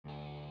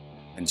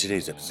In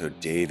today's episode,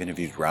 Dave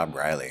interviews Rob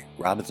Riley.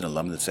 Rob is an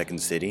alum of the Second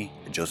City,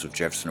 a Joseph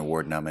Jefferson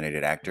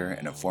Award-nominated actor,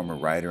 and a former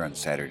writer on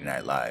Saturday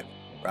Night Live.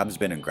 Rob has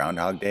been in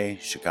Groundhog Day,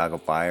 Chicago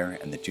Fire,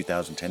 and the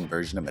 2010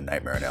 version of A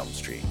Nightmare on Elm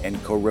Street,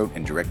 and co-wrote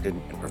and directed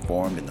and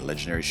performed in the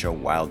legendary show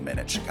Wild Men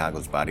at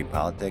Chicago's Body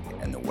Politic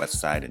and the West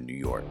Side in New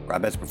York.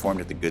 Rob has performed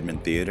at the Goodman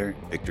Theater,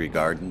 Victory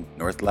Garden,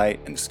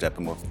 Northlight, and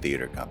Steppenwolf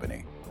Theater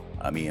Company.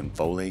 I'm Ian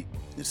Foley.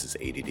 This is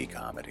ADD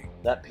Comedy.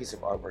 That piece of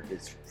artwork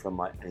is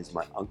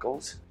my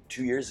uncle's.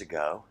 2 years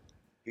ago.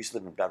 He used to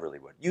live in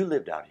Beverlywood. You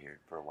lived out here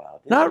for a while,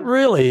 didn't Not you?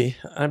 really.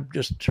 I'm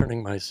just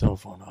turning my cell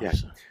phone off. Yeah.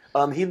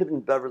 So. He lived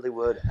in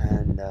Beverlywood,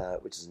 and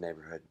which is a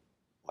neighborhood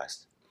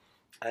west.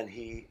 And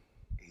he's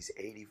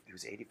 80. He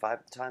was 85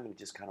 at the time, and he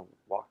just kind of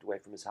walked away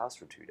from his house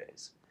for 2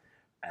 days.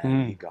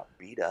 And he got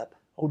beat up.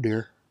 Oh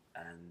dear.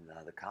 And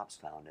the cops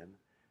found him,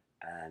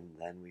 and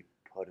then we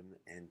put him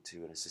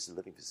into an assisted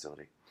living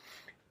facility.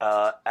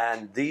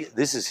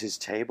 This is his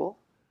table.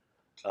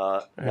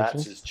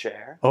 That's his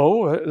chair.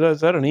 Oh,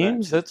 is that an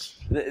Eames? It's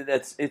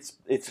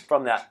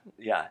from that,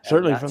 yeah.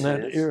 Certainly from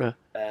that era.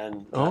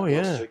 And oh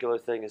yeah, that circular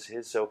thing is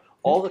his. So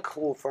all the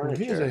cool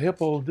furniture. He's a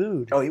hip old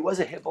dude. Oh, he was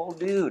a hip old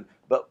dude,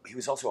 but he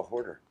was also a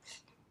hoarder.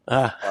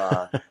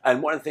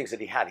 And one of the things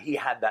that he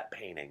had that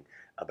painting,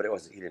 but it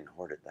wasn't. He didn't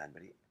hoard it then.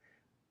 But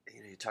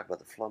you talk about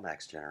the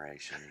Flomax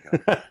generation. You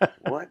go,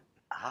 what?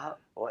 How?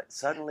 What?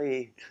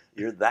 Suddenly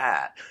you're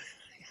that.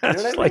 You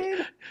know what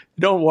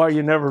I mean?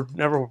 You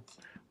never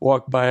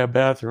walk by a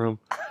bathroom,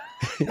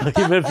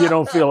 even if you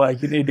don't feel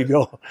like you need to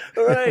go.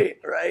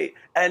 Right.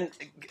 And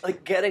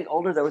like getting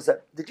older, there was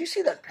that. Did you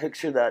see that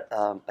picture that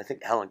I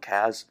think Helen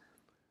Kaz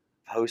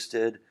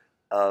posted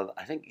of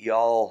I think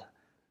y'all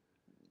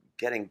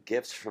getting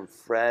gifts from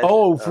Fred?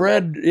 Oh,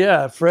 Fred,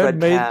 yeah, Fred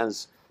made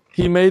Kaz.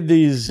 He made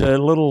these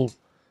little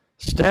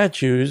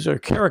statues or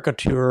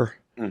caricature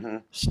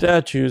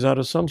statues out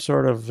of some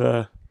sort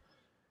of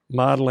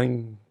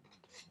modeling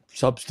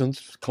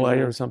substance, clay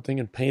or something,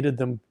 and painted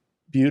them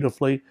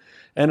beautifully,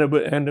 and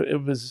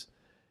it was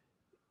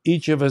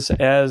each of us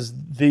as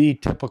the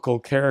typical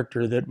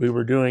character that we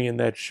were doing in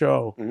that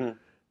show,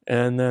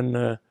 and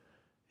then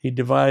he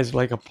devised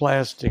like a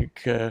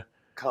plastic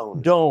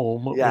cone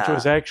dome, which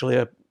was actually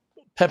a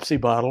Pepsi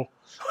bottle,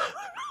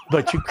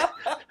 but you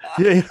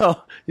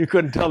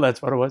couldn't tell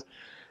that's what it was.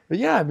 But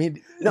yeah, I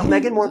mean, no,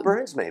 Megan Moore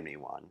Burns made me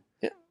one.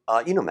 Yeah,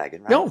 you know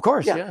Megan, right? No, of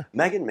course, yeah.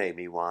 Megan made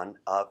me one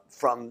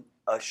from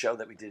a show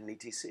that we did in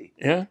ETC.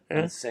 Yeah.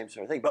 The same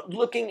sort of thing. But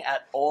looking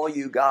at all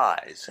you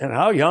guys, and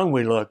how young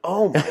we look.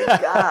 Oh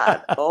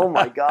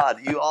my God!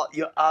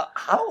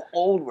 How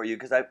old were you?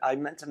 Because I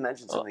meant to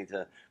mention something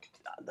to.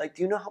 Like,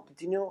 do you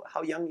know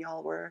how young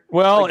y'all were?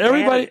 Well, like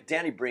everybody.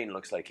 Danny Breen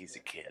looks like he's a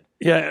kid.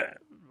 Yeah,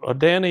 well,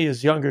 Danny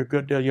is a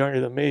good deal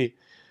younger than me.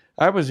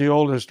 I was the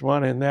oldest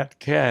one in that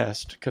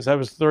cast because I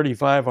was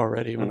 35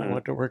 already when I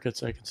went to work at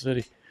Second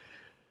City.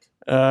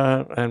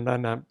 And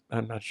I'm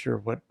not sure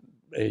what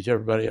age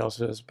everybody else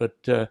is, but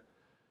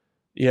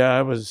yeah,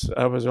 I was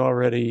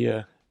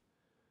already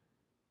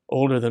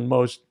older than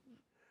most.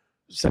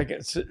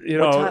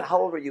 How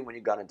old were you when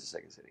you got into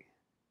Second City?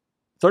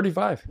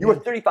 35. You were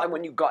 35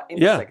 when you got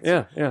into Second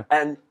City. Yeah.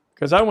 And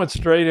because I went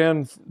straight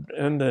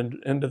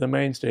into the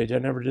main stage. I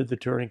never did the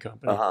touring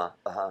company.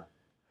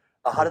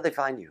 How did they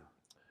find you?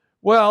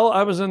 Well,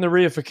 I was in the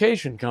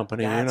reification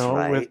company, That's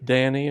right. with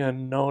Danny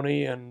and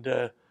Noni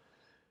and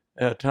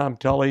Tom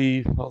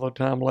Tully, although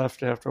Tom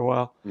left after a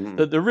while.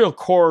 The real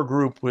core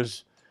group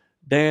was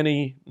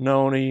Danny,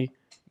 Noni,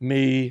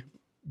 me,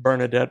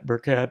 Bernadette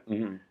Burkett,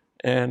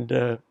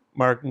 and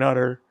Mark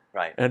Nutter,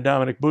 right. And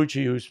Dominic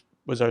Bucci, who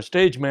was our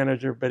stage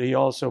manager, but he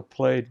also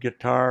played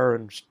guitar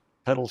and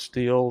pedal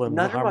steel and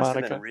Nutter harmonica. must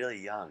have been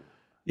really young.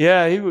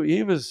 Yeah,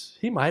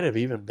 he might have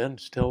even been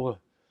still a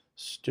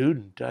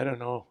student. I don't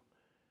know.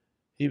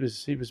 He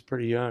was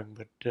pretty young,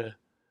 but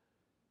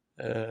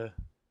and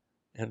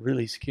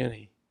really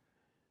skinny.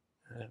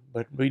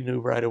 But we knew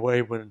right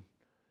away when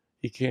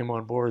he came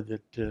on board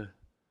that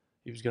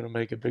he was going to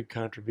make a big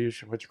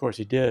contribution, which of course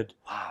he did.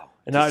 Wow!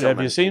 And now, have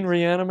you seen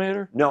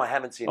Reanimator? No, I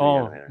haven't seen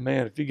Reanimator. Oh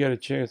man, if you get a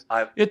chance,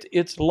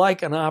 it's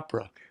like an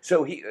opera.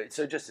 So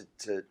just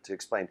to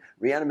explain,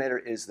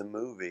 Reanimator is the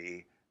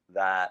movie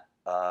that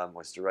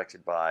was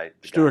directed by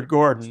Stuart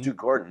Gordon. Stu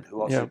Gordon,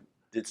 who also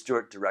did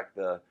Stuart direct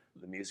the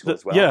musical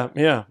as well.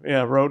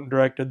 Yeah. Wrote and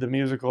directed the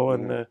musical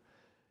and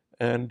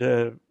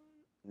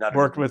Nutter,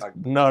 worked with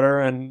Nutter,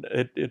 and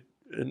it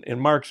in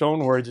Mark's own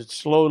words, it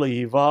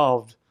slowly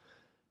evolved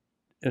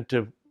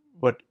into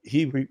what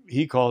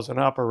he calls an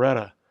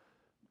operetta.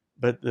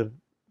 But the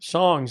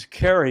songs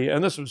carry,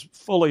 and this was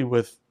fully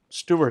with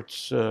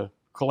Stuart's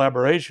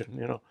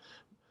collaboration,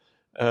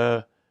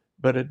 but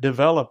it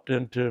developed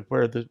into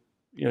where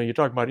you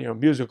talk about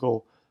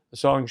musical, the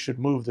songs should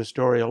move the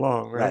story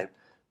along, right?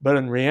 But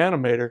in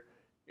Reanimator,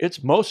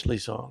 it's mostly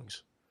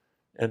songs,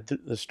 and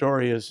the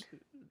story is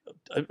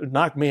it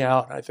knocked me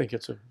out. I think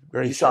it's a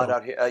great. You saw it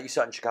out here. You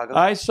saw it in Chicago.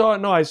 I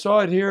saw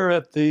it here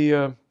at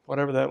the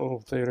whatever that little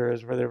theater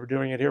is where they were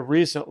doing it here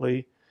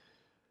recently.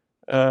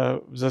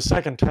 It was the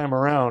second time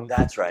around.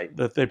 That's right.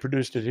 That they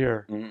produced it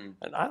here, Mm-hmm.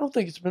 and I don't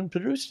think it's been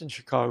produced in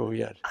Chicago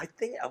yet. I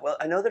think. Well,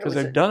 I know that it was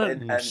because they've done it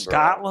in Edinburgh.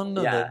 Scotland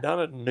and they've done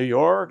it in New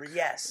York.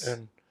 Yes,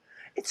 and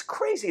it's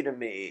crazy to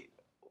me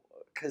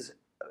because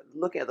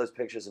looking at those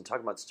pictures and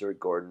talking about Stuart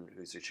Gordon,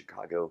 who's a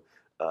Chicago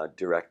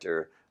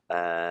director,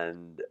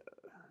 and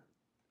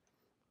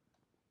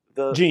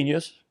the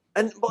genius.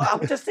 And well, I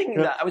was just thinking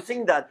that. I was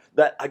thinking that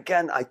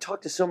again. I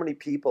talked to so many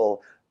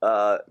people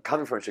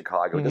coming from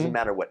Chicago. It doesn't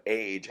matter what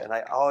age, and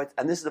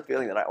this is the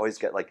feeling that I always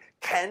get. Like,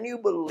 can you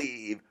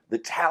believe the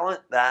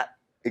talent that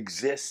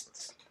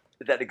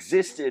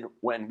existed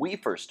when we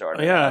first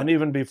started? Yeah, and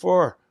even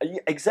before.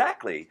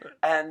 Exactly,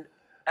 and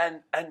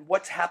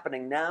what's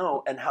happening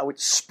now, and how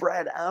it's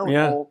spread out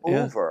all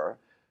over.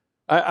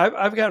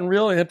 I've gotten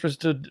really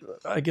interested.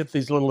 I get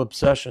these little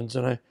obsessions,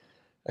 and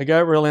I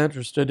got really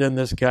interested in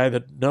this guy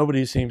that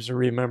nobody seems to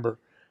remember,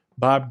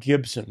 Bob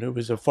Gibson, who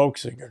was a folk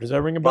singer. Does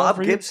that ring a bell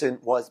for you? Bob Gibson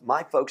was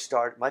my folks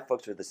were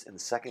in the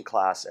second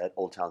class at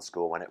Old Town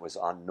School when it was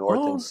on North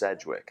and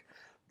Sedgwick.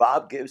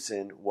 Bob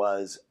Gibson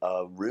was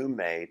a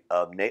roommate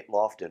of Nate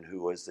Lofton,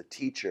 who was the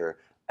teacher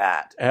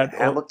at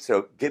Hamilton.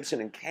 So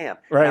Gibson and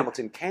Camp, right.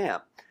 Hamilton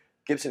Camp,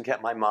 Gibson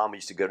Camp. My mom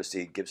used to go to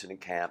see Gibson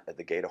and Camp at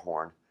the Gate of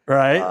Horn.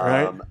 Right.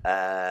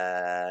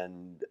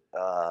 And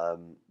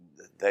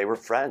they were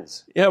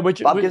friends. Yeah,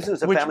 Bob Gibson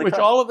was a family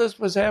friend. All of this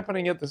was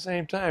happening at the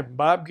same time.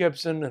 Bob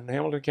Gibson and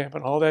Hamilton Camp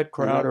and all that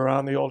crowd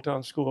around the Old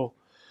Town School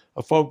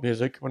of Folk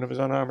Music when it was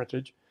on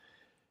Armitage.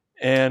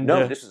 And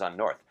no, this was on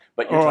North.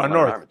 But you're talking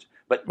about Armitage.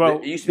 But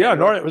it used to be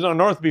North. It was on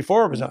North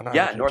before it was on Armitage.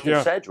 Yeah, North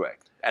and Sedgwick.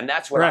 And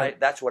that's what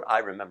I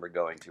remember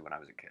going to when I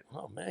was a kid.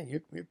 Oh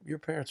man, your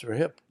parents were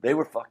hip. They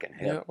were fucking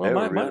hip. Yeah.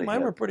 Well,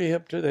 mine were pretty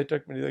hip too. They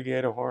took me to the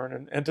Gate of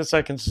Horn and to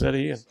Second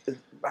City.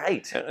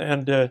 Right.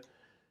 And the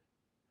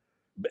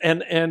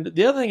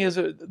other thing is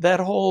that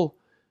whole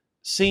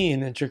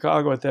scene in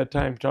Chicago at that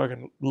time,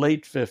 talking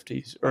late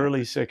 50s,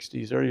 early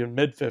 60s, or even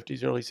mid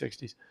 50s, early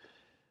 60s,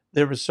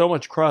 there was so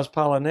much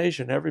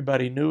cross-pollination.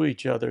 Everybody knew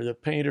each other, the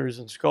painters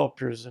and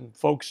sculptors and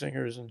folk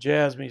singers and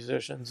jazz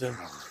musicians and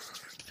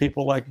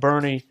people like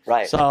Bernie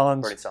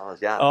Solins. Bernie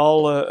Solins, yeah.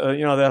 All,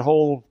 that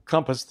whole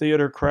Compass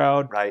Theater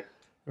crowd. Right.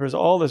 There was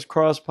all this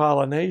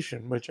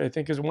cross-pollination, which I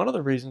think is one of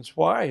the reasons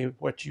why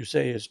what you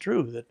say is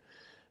true,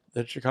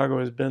 that Chicago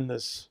has been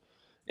this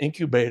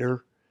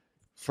incubator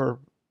for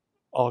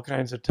all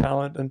kinds of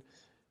talent.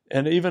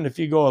 And even if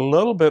you go a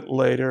little bit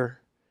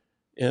later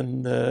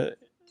in the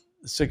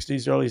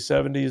 60s, early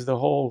 70s, the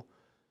whole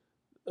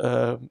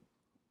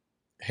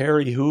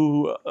Harry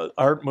Who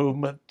art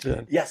movement.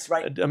 Yes,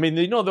 right. I mean,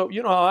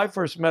 how I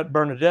first met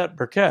Bernadette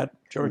Burkett,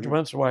 George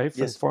Wendt's wife,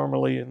 and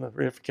formerly in the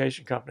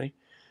Reification Company.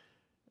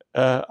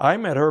 I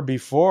met her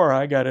before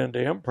I got into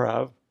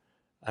improv.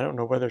 I don't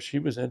know whether she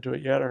was into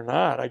it yet or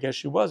not. I guess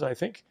she was, I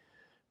think.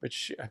 But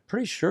I'm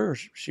pretty sure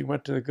she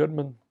went to the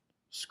Goodman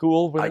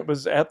School when it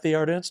was at the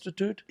Art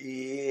Institute.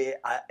 Yeah,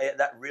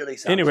 that really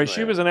sounds Anyway, familiar.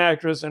 she was an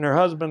actress, and her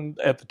husband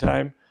at the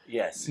time,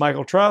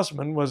 Michael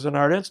Trausman, was an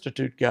Art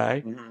Institute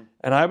guy. Mm-hmm.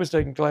 And I was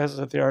taking classes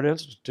at the Art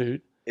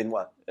Institute. In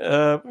what?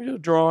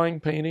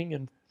 Drawing, painting.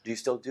 And do you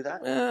still do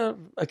that?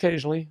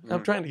 Occasionally. Mm-hmm.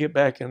 I'm trying to get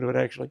back into it,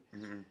 actually,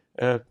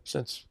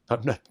 since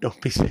I'm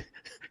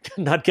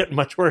not getting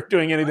much work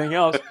doing anything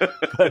else.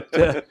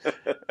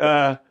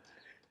 But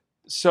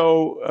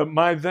so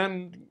my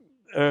then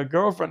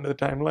girlfriend at the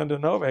time, Linda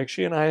Novak,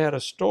 she and I had a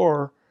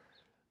store.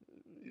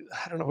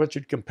 I don't know what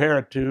you'd compare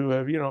it to.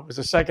 It was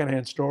a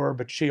secondhand store,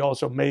 but she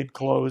also made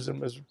clothes and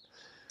was.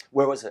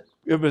 Where was it?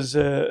 It was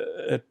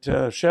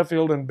at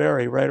Sheffield and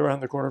Barry, right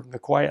around the corner from the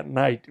Quiet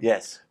Night.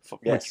 Yes.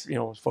 Which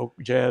was folk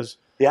jazz.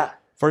 Yeah.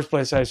 First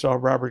place I saw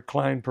Robert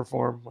Klein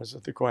perform was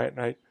at the Quiet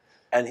Night.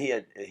 And he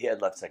had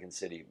left Second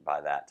City by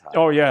that time.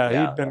 Oh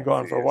yeah, he'd been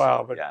gone for a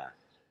while, but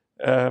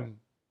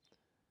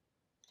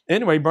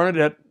anyway,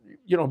 Bernadette.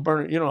 You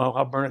know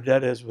how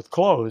Bernadette is with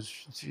clothes.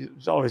 She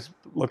always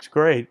looks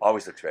great.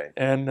 Always looks great.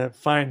 And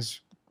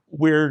finds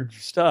weird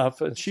stuff.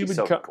 And she would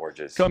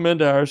come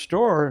into our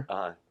store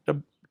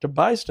to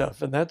buy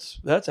stuff. And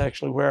that's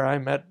actually where I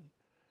met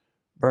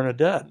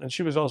Bernadette. And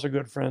she was also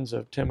good friends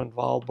of Tim and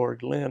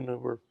Valborg Lynn, who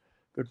were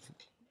good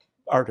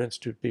Art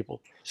Institute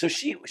people. So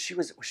she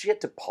was she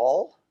at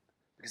DePaul?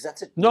 Because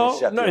that's now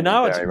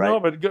it's right? No,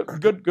 but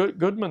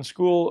Goodman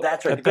School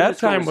at that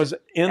time was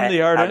in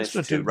the Art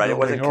Institute, right? It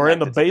wasn't or in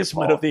the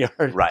basement of the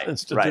Art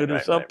Institute or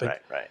something.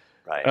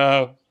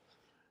 Right.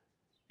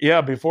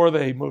 Before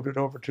they moved it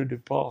over to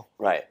DePaul.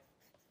 Right.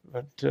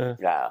 But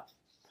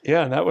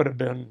and that would have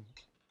been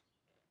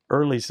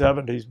early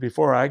 70s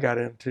before I got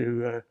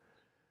into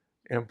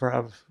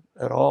improv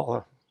at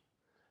all.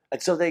 And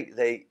so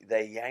they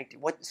yanked.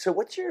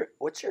 What's your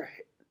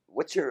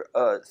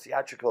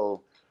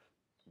theatrical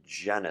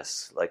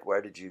genus? Like,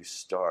 where did you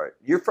start?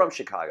 You're from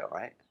Chicago,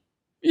 right?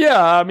 Yeah,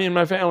 I mean,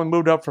 my family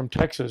moved up from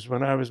Texas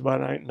when I was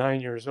about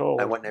 9 years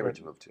old. And what neighborhood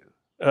did you move to?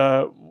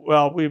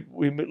 Well, we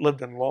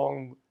lived in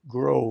Long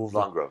Grove.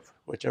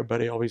 Which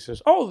everybody always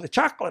says, oh, the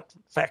chocolate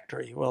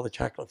factory. Well, the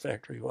chocolate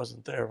factory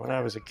wasn't there when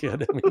I was a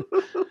kid.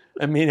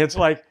 I mean, it's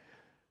like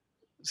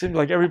seems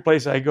like every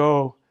place I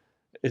go,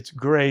 it's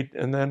great,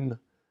 and then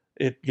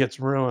it gets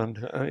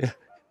ruined.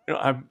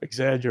 I'm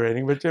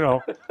exaggerating, but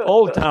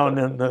Old Town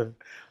in the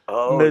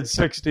mid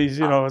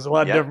 '60s, is a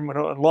lot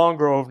different. Long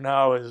Grove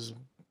now is,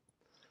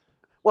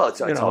 well,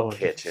 it's all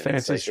kitchen,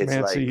 fancy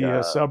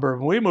schmancy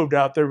suburb. We moved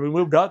out there. We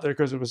moved out there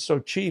because it was so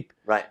cheap.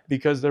 Right.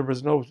 Because there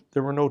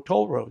were no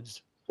toll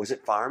roads. Was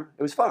it farm?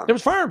 It was farm. It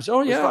was farms.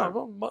 Oh yeah,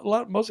 farm.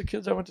 Most of the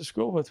kids I went to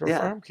school with were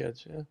farm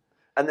kids. Yeah.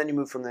 And then you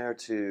moved from there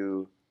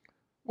to.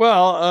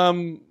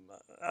 Well,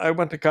 I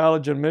went to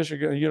college in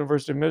Michigan,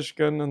 University of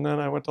Michigan, and then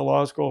I went to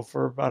law school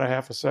for about a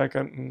half a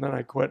second, and then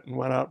I quit and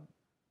went out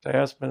to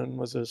Aspen and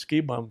was a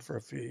ski bum for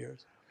a few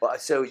years. Well,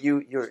 so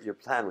your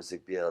plan was to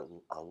be a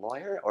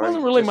lawyer, or it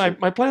wasn't really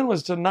my plan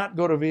was to not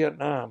go to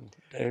Vietnam.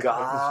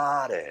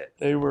 Got it.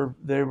 They were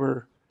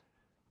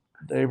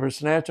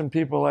snatching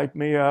people like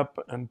me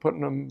up and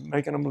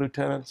making them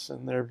lieutenants,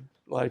 and their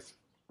life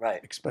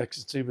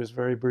expectancy was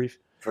very brief.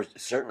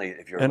 Certainly,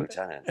 if you're a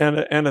lieutenant.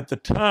 And at the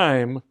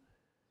time,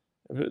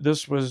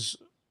 this was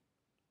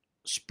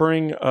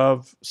spring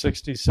of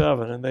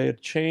 '67, and they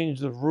had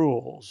changed the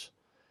rules.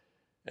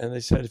 And they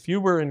said if you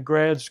were in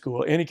grad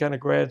school, any kind of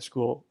grad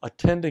school,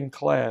 attending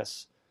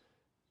class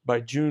by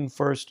June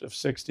 1st of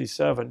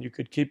 '67, you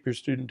could keep your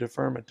student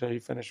deferment until you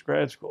finished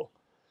grad school.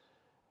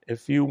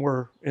 If you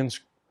were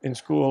in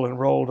school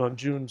enrolled on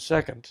June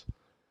 2nd,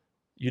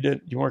 you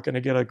weren't going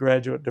to get a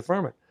graduate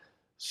deferment.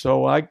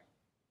 So I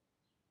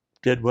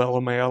did well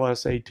on my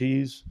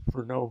LSATs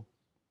for no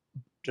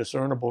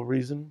discernible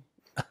reason.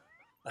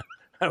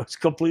 I was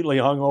completely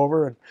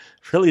hungover and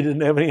really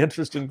didn't have any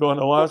interest in going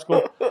to law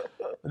school.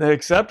 And they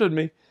accepted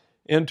me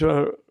into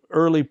an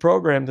early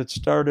program that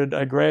started.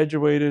 I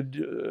graduated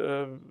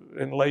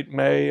in late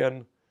May,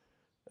 and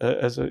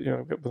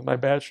with my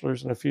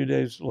bachelor's, and a few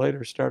days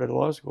later started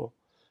law school.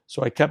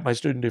 So I kept my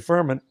student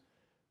deferment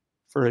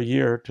for a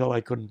year till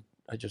I couldn't.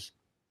 I just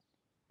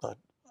thought,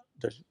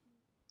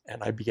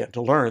 and I began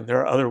to learn there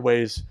are other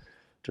ways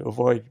to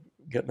avoid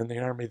getting in the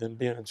Army than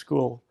being in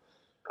school.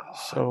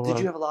 So did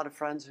you have a lot of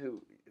friends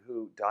who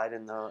died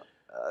in the?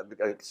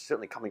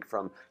 Certainly coming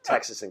from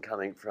Texas and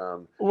coming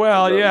from.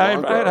 Well,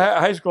 yeah, I had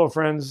high school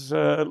friends.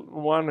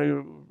 One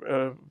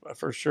who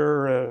for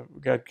sure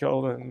got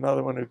killed, and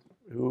another one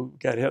who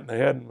got hit in the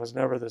head and was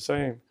never the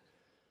same.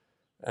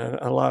 And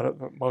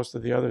most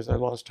of the others I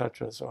lost touch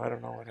with, so I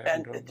don't know what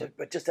happened to them.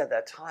 But just at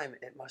that time,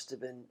 it must have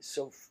been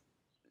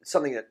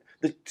something that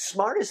the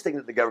smartest thing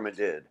that the government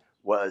did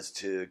was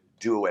to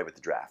do away with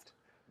the draft.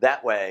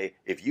 That way,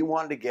 if you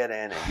wanted to get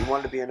in and you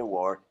wanted to be in a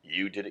war,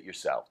 you did it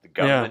yourself. The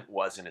government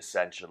wasn't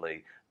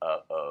essentially a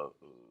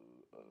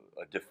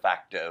de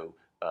facto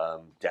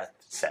death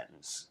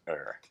sentence,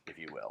 if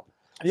you will.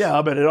 Yeah,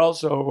 but it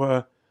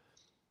also,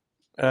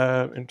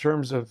 in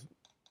terms of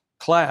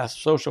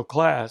social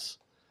class,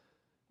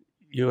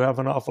 you have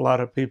an awful lot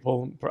of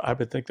people, I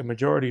would think the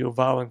majority, who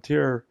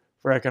volunteer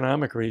for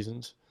economic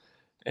reasons,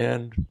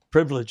 and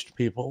privileged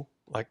people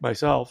like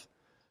myself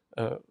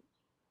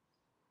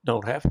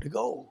don't have to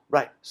go.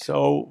 Right.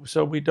 So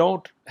we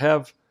don't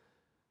have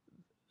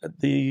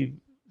the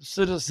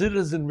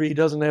citizenry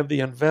doesn't have the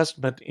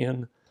investment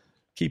in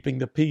keeping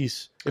the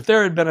peace. If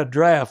there had been a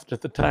draft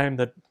at the time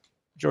that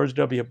George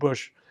W.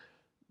 Bush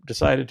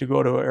decided to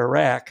go to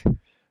Iraq,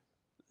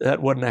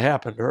 that wouldn't have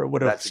happened, or it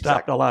would have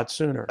stopped a lot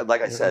sooner.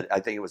 Like I said, I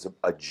think it was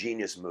a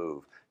genius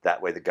move. That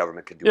way the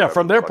government could do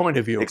from their point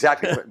of view.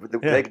 Exactly.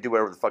 They could do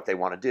whatever the fuck they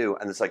want to do.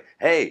 And it's like,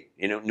 hey,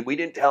 we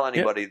didn't tell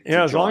anybody to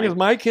as long as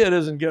my kid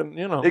isn't getting,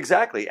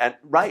 Exactly. And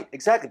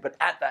exactly. But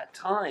at that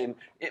time,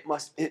 it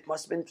must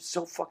have been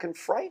so fucking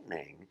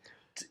frightening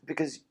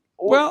because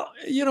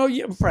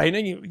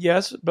frightening,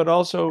 yes, but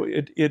also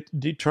it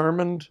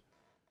determined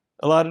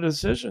a lot of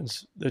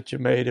decisions that you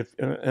made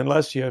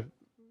unless you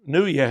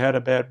knew you had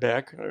a bad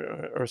back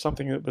or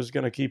something that was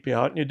going to keep you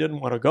out and you didn't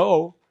want to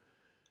go.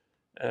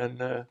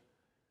 And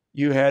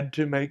you had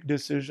to make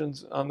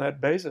decisions on that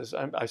basis.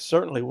 I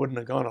certainly wouldn't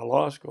have gone to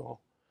law school.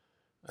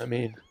 I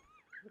mean,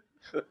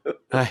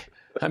 I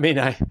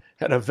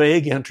had a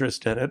vague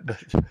interest in it,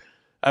 but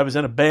I was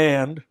in a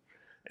band,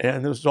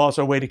 and there was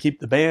also a way to keep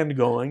the band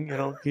going.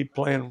 Keep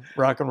playing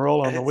rock and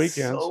roll on the weekends.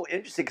 It's so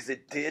interesting because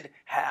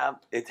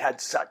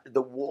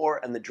the war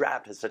and the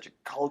draft had such a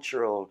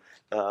cultural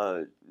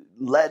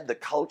led the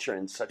culture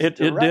in such a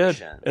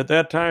direction. It did at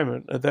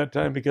that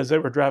time because they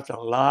were drafting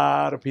a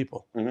lot of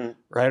people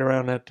right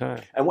around that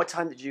time. And what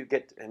time did you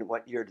get? And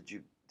what year did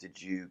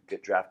you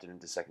get drafted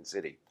into Second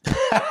City?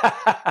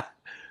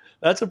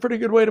 That's a pretty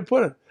good way to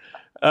put it.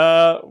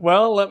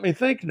 Well, let me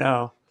think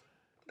now.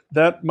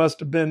 That must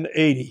have been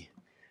 80.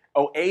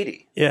 Oh,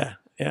 80. Yeah.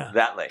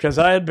 That late. Because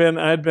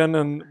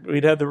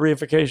we'd had the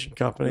reification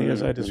company,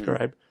 as I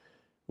described,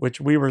 which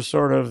we were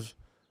sort of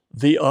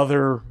the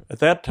other, at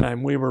that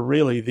time, we were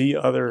really the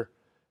other,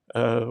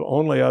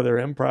 only other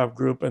improv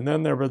group. And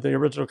then there were the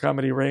original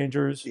Comedy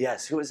Rangers.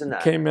 Yes, who was in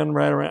that? Came in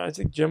right around, I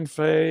think Jim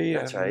Fay.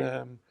 That's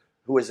right.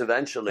 who was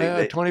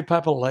eventually Tony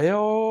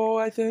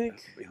Papaleo, I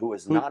think. Who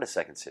was not a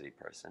Second City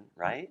person,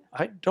 right?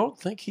 I don't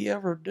think he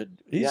ever did.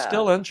 He's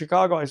still in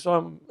Chicago. I saw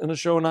him in a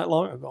show not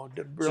long ago.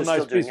 Did a real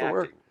nice piece of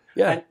work.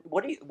 Yeah. And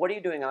what are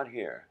you doing out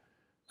here?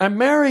 I'm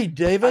married,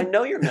 David. I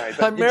know you're married.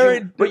 But I'm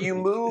married. But you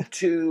moved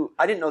to.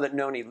 I didn't know that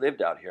Noni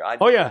lived out here.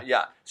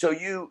 Yeah. So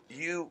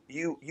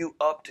you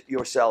upped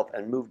yourself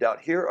and moved out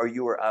here, or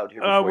you were out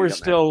here? We're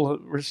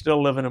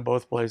still living in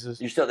both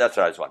places. You still? That's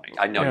what I was wondering.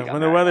 I know. Yeah,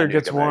 when the weather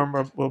gets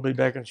warmer, we'll be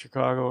back in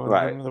Chicago.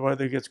 And when the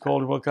weather gets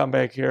colder, we'll come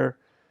back here,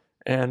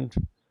 and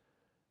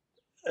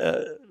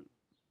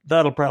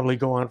that'll probably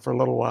go on for a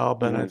little while.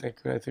 But I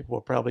think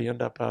we'll probably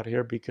end up out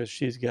here because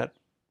she's got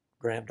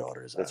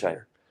granddaughters out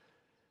here,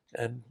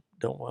 and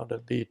don't want to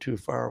be too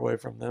far away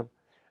from them.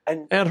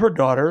 And her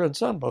daughter and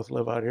son both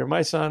live out here.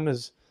 My son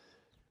is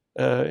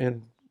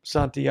in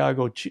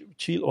Santiago,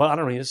 Chile. Well, I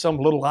don't know. It's some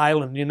little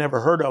island you never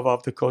heard of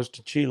off the coast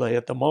of Chile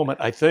at the moment,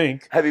 I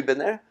think. Have you been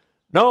there?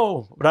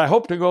 No, but I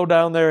hope to go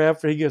down there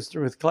after he gets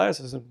through with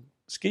classes and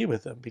ski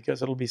with him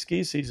because it'll be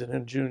ski season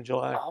in June,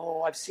 July.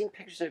 Oh, I've seen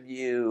pictures of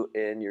you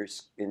in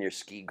your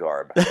ski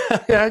garb.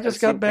 Yeah, I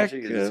just got back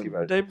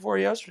the day before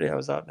yesterday. I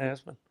was out in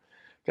Aspen.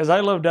 Because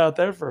I lived out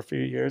there for a few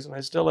years, and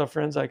I still have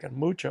friends I can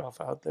mooch off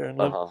out there and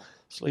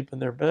sleep in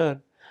their bed.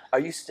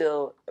 But you're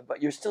still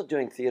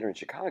doing theater in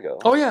Chicago.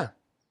 Oh, yeah.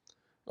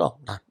 Well,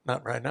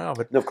 not right now,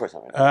 but... No, of course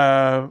not right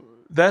now.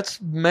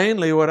 That's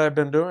mainly what I've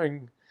been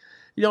doing.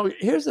 You know,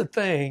 here's the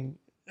thing.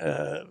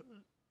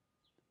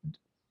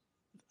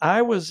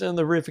 I was in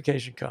the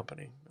reification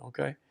company,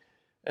 okay?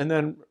 And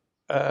then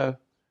the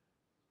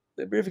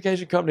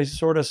reification company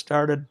sort of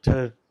started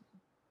to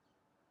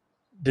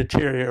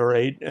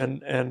deteriorate,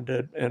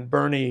 and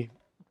Bernie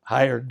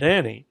hired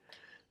Danny,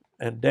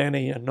 and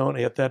Danny and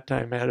Noni at that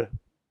time had a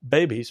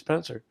baby,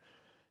 Spencer.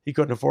 He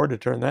couldn't afford to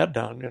turn that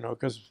down,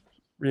 because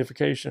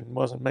reification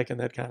wasn't making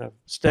that kind of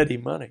steady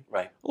money.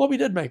 Right. Well, we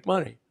did make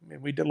money. I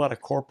mean, we did a lot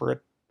of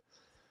corporate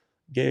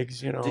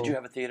gigs, Did you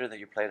have a theater that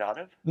you played out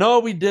of? No,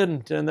 we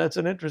didn't, and that's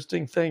an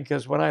interesting thing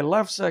because when I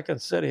left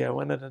Second City, I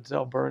went in to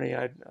tell Bernie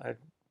I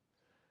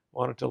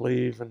wanted to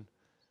leave, and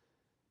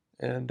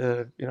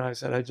I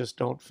said, I just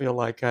don't feel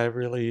like I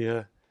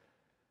really,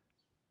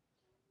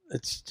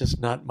 it's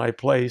just not my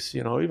place,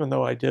 even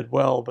though I did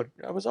well, but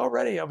I was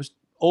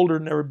older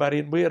than everybody,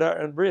 and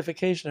and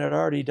reification had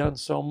already done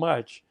so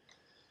much.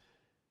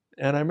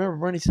 And I remember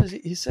Bernie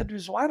he said,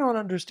 well, I don't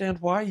understand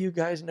why you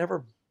guys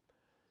never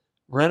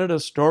rented a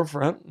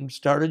storefront and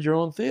started your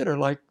own theater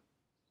like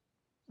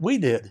we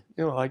did,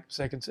 like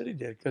Second City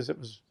did, because it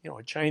was,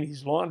 a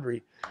Chinese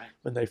laundry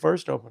when they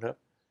first opened up.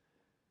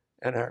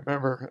 And I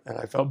remember, and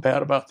I felt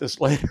bad about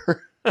this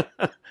later,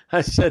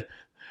 I said,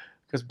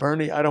 because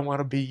Bernie, I don't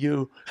want to be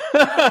you.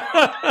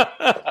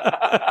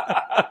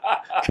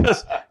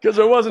 Because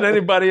there wasn't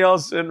anybody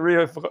else in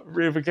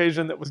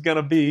reification that was going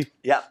to be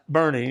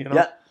Bernie.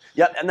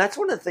 Yeah, and that's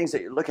one of the things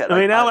that you look at. I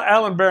mean,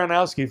 Alan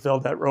Baranowski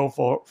filled that role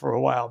for a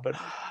while, but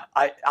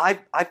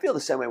I feel the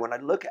same way when I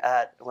look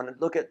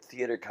at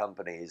theater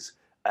companies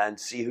and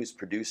see who's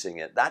producing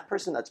it. That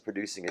person that's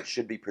producing it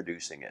should be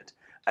producing it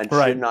and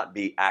should not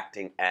be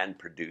acting and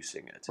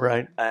producing it.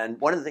 Right. And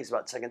one of the things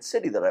about Second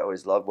City that I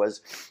always loved was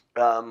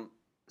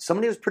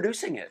somebody was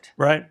producing it.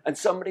 Right. And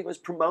somebody was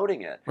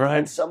promoting it. Right.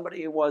 And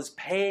somebody was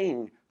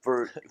paying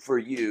for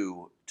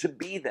you to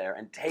be there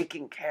and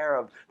taking care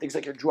of things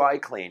like your dry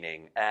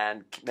cleaning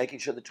and making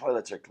sure the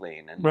toilets are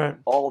clean and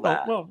all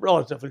that. Well,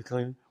 relatively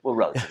clean. Well,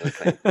 relatively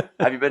clean.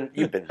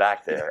 You've been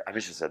back there. I mean,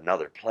 it's just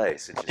another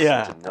place. It's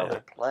just such another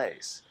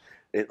place.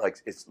 It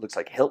looks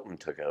like Hilton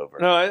took over.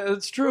 No,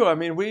 it's true. I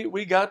mean,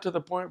 we got to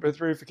the point with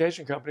the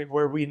reification company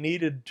where we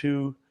needed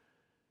to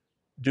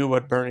do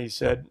what Bernie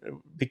said,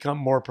 become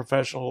more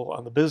professional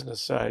on the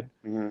business side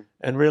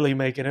and really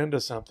make it into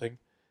something.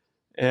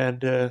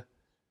 And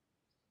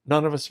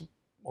none of us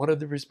wanted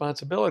the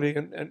responsibility,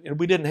 and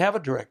we didn't have a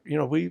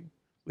director. We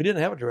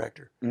didn't have a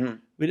director. Mm-hmm.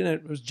 We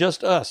didn't. It was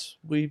just us.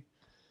 We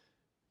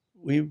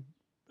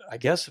I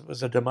guess it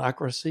was a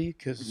democracy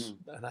because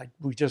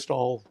we just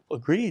all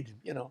agreed.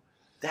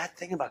 That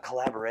thing about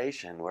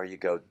collaboration where you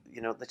go,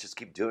 let's just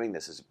keep doing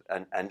this,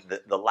 and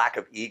the lack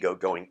of ego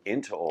going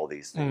into all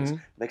these things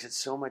makes it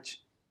so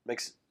much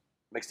makes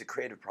the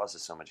creative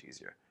process so much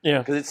easier. Yeah,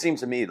 because it seems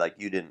to me like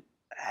you didn't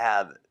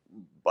have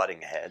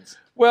butting heads.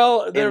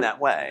 Well, in that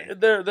way,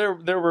 there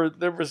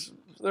was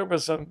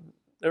some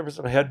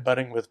head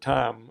butting with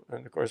Tom,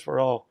 and of course we're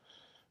all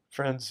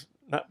friends.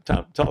 Not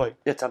Tom Tully.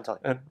 Yeah, Tom Tully.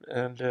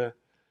 And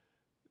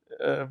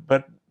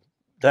but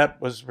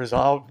that was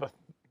resolved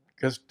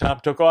because Tom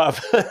took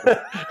off. and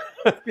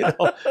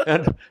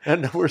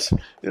we're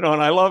and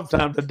I love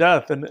Tom to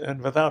death,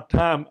 and without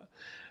Tom,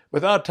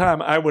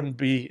 I wouldn't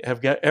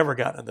have ever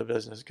gotten in the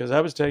business because I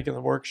was taking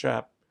the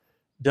workshop,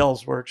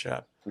 Dell's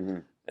workshop. Mm-hmm.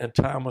 And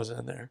Tom was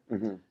in there,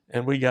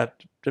 and we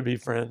got to be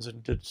friends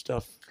and did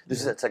stuff.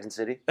 This is at Second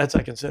City? At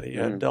Second City,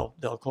 yeah,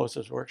 Del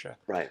Close's workshop.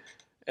 Right.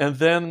 And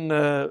then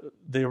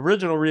the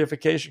original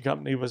reification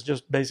company was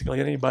just basically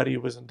anybody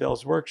who was in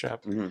Dell's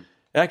workshop. Mm-hmm.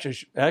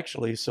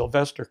 Actually,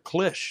 Sylvester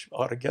Clish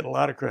ought to get a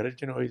lot of credit.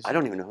 You know, I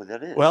don't even know who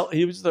that is. Well,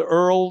 he was the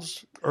Earl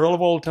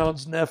of Old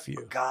Town's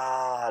nephew.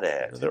 Got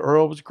it. The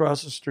Earl was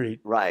across the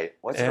street. Right.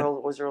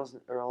 Earl?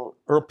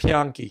 Earl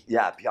Pianki.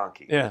 Yeah,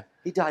 Pianki. Yeah.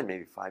 He died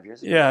maybe 5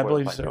 years ago. Yeah, I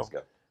believe so.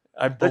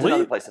 There's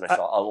another place that I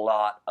saw a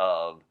lot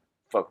of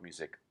folk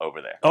music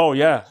over there. Oh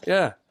yeah,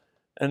 yeah,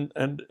 and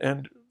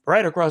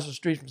right across the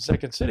street from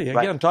Second City. Again,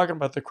 Right. talking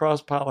about the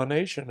cross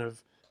pollination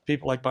of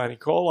people like Bonnie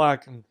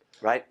Colac and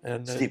Right.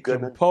 and Steve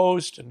Goodman. Jim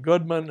Post and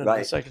Goodman and the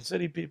Right. Second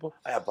City people.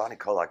 Yeah, Bonnie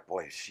Colac,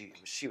 boy, she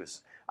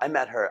was. I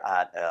met her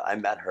at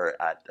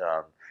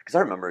because I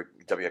remember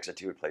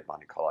WXIT would play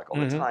Bonnie Colac all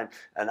the time,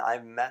 and I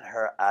met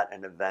her at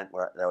an event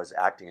where I was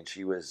acting, and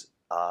she was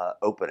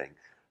opening.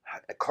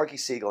 Corky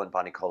Siegel and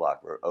Bonnie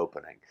Colac were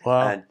opening,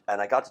 Wow.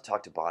 and I got to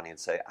talk to Bonnie and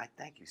say, I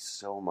thank you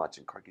so much,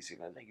 and Corky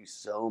Siegel, I thank you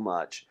so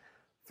much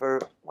for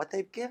what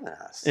they've given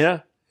us. Yeah,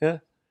 yeah.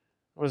 It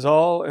was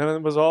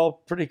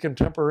all pretty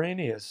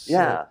contemporaneous.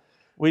 Yeah.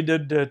 We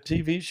did a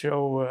TV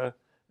show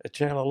at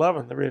Channel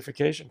 11. The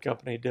Reification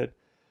Company did.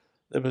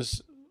 There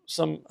was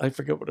I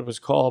forget what it was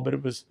called, but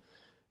it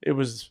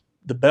was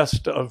the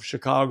best of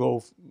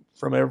Chicago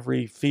from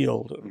every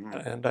field,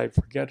 and I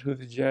forget who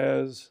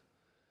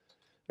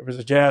there was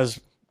a jazz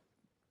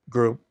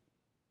group,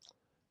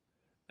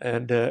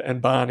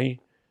 and Bonnie,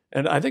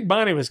 and I think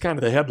Bonnie was kind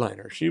of the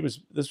headliner.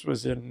 This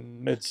was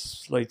in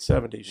late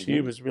 70s.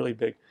 She was really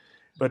big,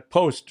 but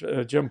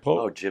Jim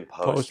Post. Oh, Jim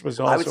Post was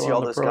also I would see on all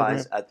the those program.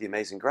 guys at the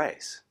Amazing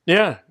Grace.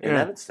 Yeah, in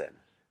Evanston.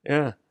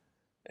 Yeah,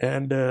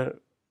 and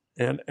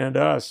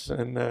us,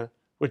 and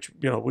which,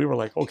 you know, we were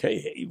like, okay,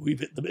 hey, we've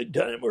hit the big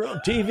time. We're on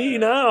TV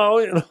now,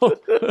 you know.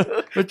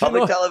 But,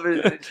 Public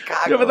television in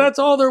Chicago. Yeah, but that's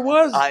all there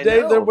was,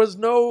 Dave. know. There was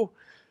no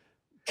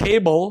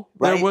cable.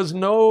 Right. There was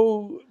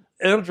no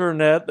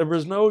internet. There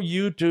was no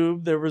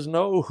YouTube. There was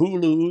no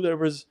Hulu. There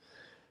was,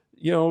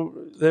 you know,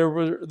 there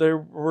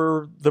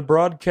were the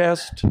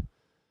broadcast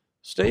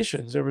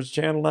stations. There was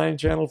Channel 9,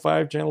 Channel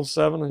 5, Channel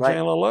 7, and Right.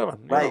 Channel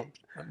 11. Right. You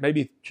know,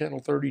 maybe Channel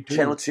 32.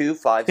 Channel 2,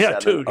 5, Yeah,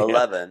 7, 2, yeah.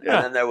 11. Yeah.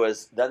 And then there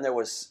was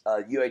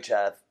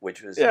UHF,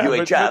 which was Yeah,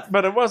 UHF.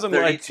 but it wasn't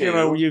like, you 32.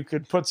 know, you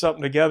could put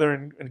something together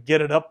and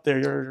get it up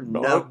there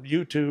Nope. on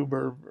YouTube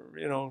or,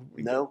 you know.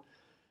 No.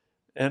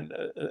 And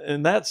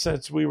in that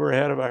sense, we were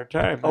ahead of our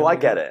time. Oh, I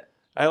get it.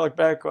 I look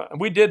back,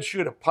 we did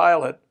shoot a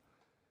pilot,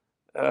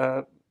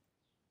 but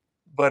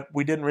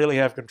we didn't really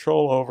have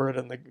control over it,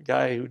 and the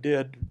guy who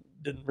didn't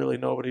really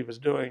know what he was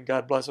doing.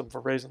 God bless him for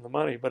raising the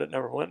money, but it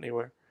never went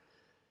anywhere.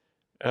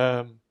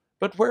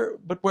 But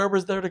where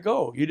was there to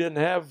go? You didn't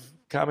have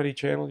Comedy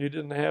Channel. You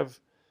didn't have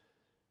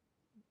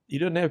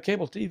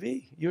cable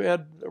TV. You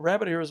had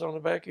rabbit ears on the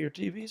back of your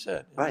TV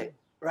set. Right.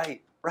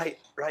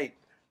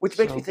 Which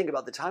makes So- me think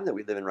about the time that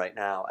we live in right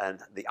now and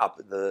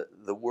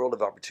the world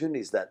of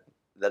opportunities that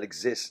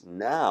exists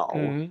now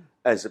Mhm.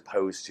 as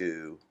opposed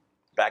to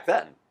back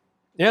then.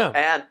 Yeah.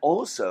 And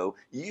also,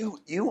 you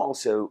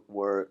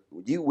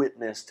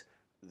witnessed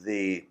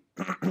the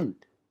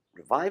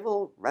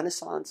revival,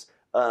 renaissance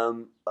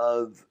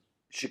of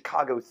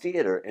Chicago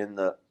theater in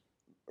the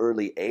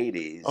early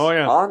 80s Oh,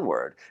 yeah.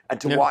 onward,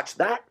 and to Yeah. watch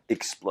that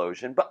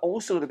explosion, but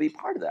also to be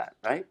part of that,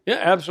 right? Yeah,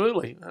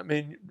 absolutely. I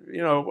mean,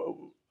 you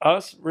know,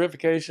 us,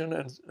 Reification,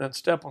 and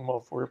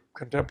Steppenwolf were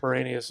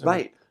contemporaneous and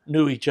Right.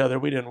 knew each other.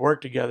 We didn't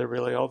work together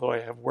really, although I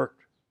have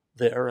worked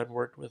there and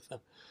worked with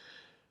them.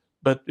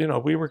 But, you know,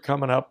 we were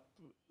coming up,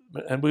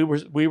 and we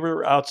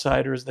were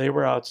outsiders. They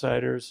were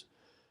outsiders.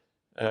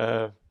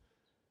 And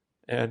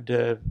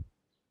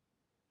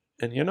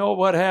you know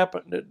what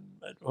happened?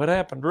 What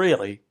happened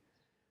really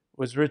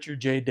was Richard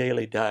J.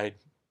 Daley died.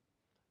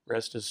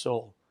 Rest his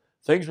soul.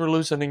 Things were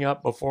loosening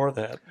up before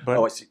that. But,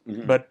 Oh, I see.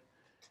 Mhm. But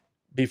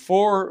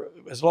before,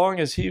 as long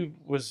as he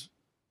was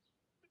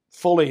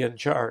fully in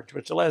charge,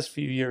 which the last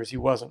few years he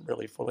wasn't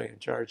really fully in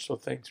charge, so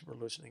things were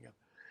loosening up.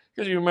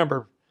 Because you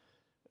remember,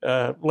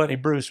 Lenny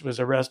Bruce was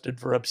arrested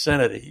for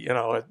obscenity, you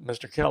know, at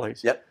Mr.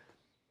 Kelly's. Yep.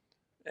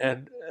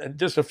 And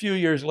just a few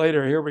years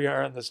later, here we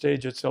are on the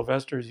stage at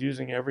Sylvester's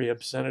using every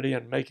obscenity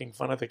and making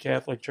fun of the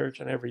Catholic Church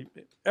and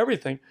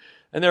everything.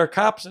 And there are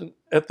cops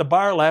at the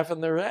bar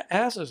laughing their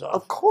asses off.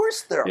 Of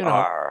course there You know,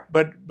 are.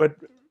 But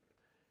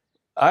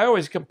I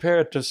always compare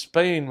it to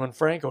Spain when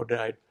Franco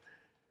died.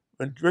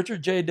 When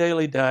Richard J.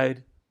 Daley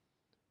died,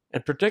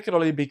 and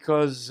particularly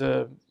because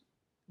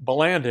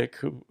Bolandic,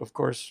 who, of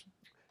course,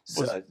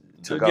 was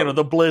Took you know, over.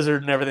 the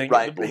blizzard and everything,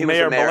 Right, but he was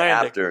the mayor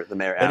Bolandic. after the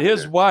mayor. But after.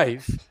 his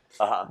wife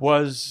Uh-huh.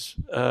 was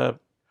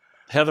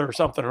Heather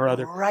something or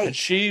other. Right. And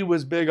she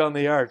was big on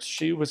the arts.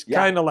 She was Yeah.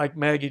 kind of like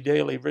Maggie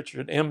Daley,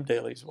 Richard M.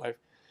 Daley's wife.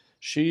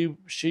 She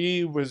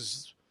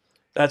was,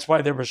 that's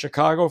why there was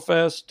Chicago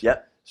Fest.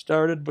 Yep.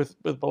 Started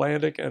with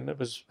Bolandic, and it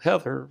was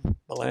Heather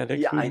Bolandic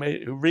Yeah,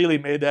 who really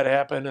made that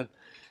happen. And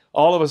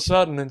all of a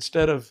sudden,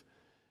 instead of,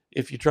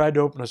 if you tried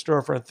to open a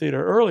storefront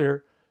theater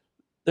earlier,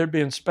 there'd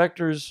be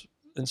inspectors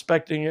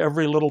inspecting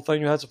every little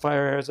thing. That's a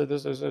fire hazard.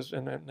 This,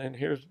 and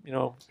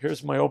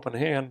here's my open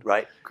hand.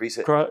 Right. Grease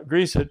it.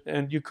 Grease it,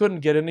 and you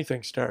couldn't get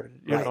anything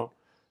started. You Right. know,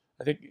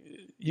 I think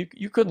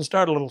you couldn't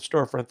start a little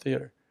storefront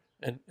theater.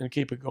 and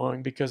keep it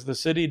going because the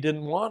city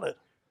didn't want it.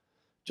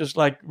 Just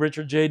like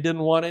Richard J.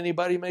 didn't want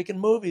anybody making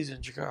movies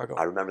in Chicago.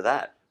 I remember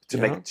that. To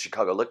make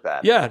Chicago look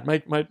bad. Yeah,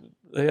 they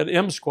had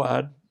M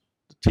Squad,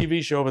 the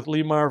TV show with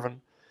Lee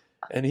Marvin,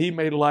 and he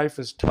made life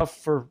as tough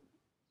for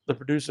the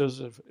producers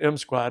of M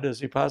Squad as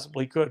he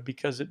possibly could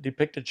because it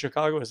depicted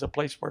Chicago as a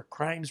place where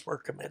crimes were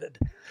committed.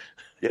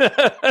 Yep.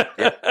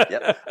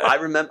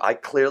 I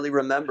clearly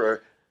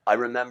remember. I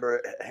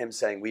remember him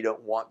saying, "We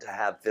don't want to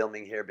have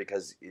filming here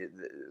because."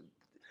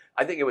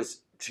 I think it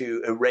was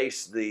to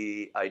erase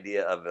the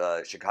idea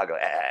of Chicago.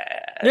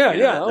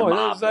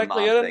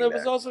 Exactly. And it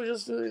was also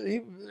just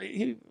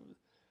he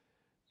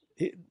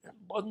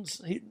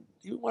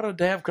wanted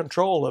to have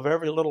control of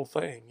every little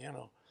thing,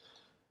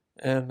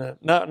 And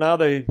now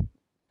the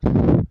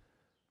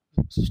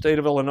state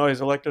of Illinois has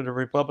elected a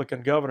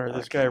Republican governor,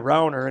 this guy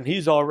Rauner, and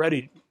he's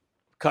already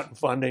cutting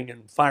funding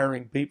and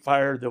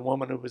fired the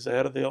woman who was the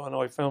head of the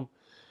Illinois Film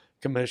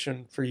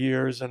Commission for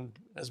years and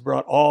has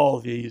brought all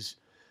these,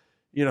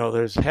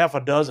 there's half a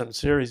dozen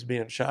series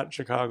being shot in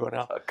Chicago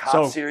now. A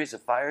cop series, a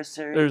fire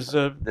series?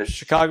 There's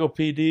Chicago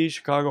PD,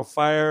 Chicago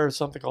Fire,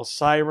 something called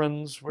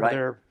Sirens,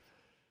 where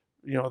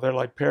they're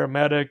like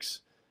paramedics.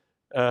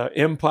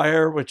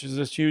 Empire, which is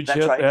this huge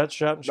hit, that's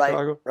shot in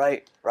Chicago.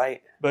 Right.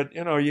 But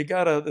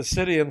the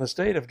city and the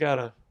state have got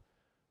to.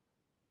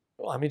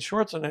 Well, I mean,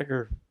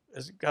 Schwarzenegger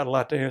has got a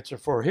lot to answer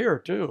for here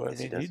too.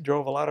 He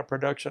drove a lot of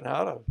production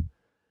out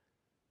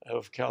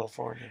of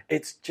California.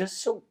 It's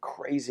just so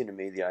crazy to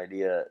me, the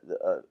idea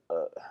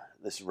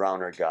this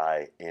Rauner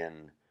guy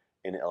in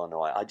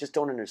Illinois. I just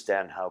don't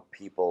understand how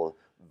people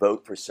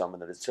vote for someone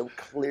that is so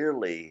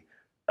clearly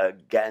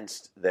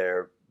against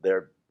their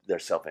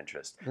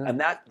self-interest. And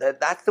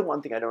that's the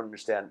one thing I don't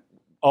understand.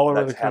 All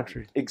over the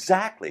country.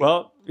 Exactly.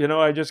 Well,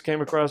 I just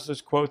came across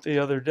this quote the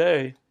other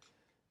day.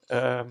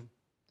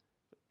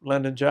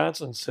 Lyndon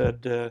Johnson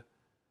said,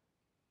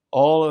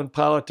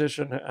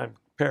 I'm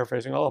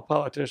paraphrasing, all a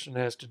politician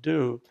has to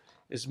do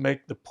is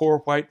make the poor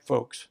white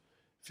folks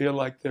feel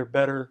like they're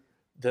better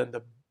than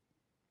the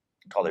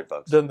colored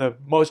folks, than the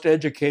most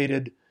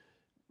educated,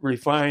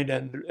 refined,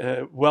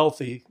 and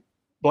wealthy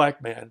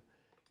black man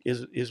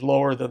is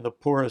lower than the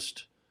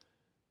poorest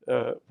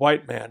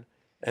white man,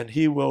 and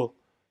he will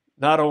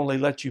not only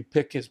let you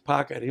pick his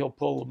pocket, he'll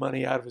pull the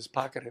money out of his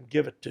pocket and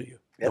give it to you,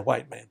 the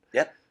white man.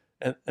 Yep.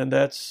 And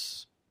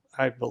that's,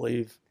 I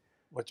believe,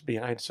 what's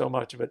behind so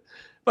much of it.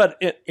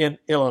 But in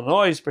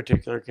Illinois'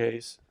 particular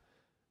case,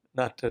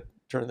 not to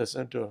turn this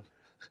into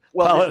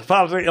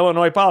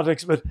Illinois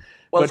politics, but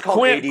it's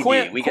called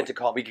ADD. We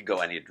could go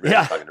any direction.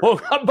 Yeah.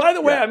 Well, by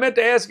the way, I meant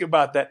to ask you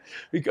about that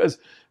because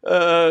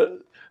I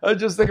was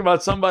just thinking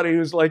about somebody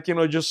who's like,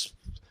 just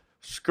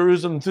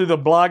cruising through the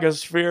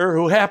blogosphere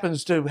who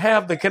happens to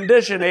have the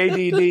condition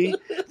ADD.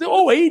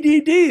 Oh,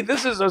 ADD!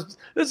 This is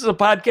a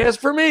podcast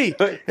for me.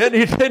 And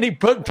he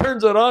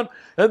turns it on,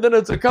 and then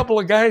it's a couple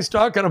of guys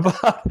talking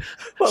about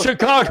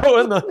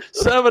Chicago in the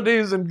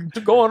 '70s and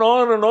going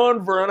on and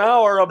on for an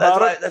hour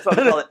about it. That's why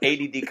we call it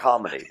ADD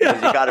comedy. Because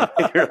you got to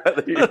figure out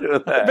whether you're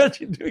doing that. I bet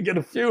you do get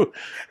a few,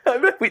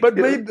 but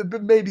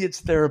maybe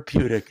it's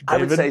therapeutic, David. I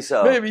would say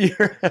so. Maybe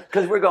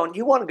because we're going.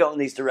 You want to go in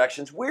these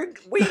directions? We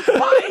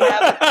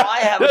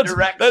might have a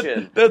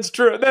direction. That's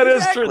true. That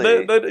is true.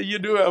 You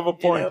do have a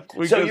point.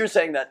 So you're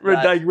saying that we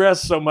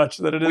digress so much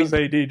that it is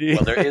ADD.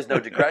 Well, there is no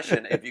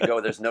digression. If you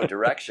go, there's no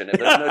direction. If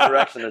there's no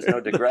direction, there's no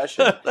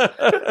digression.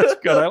 That's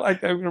good.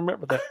 I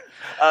remember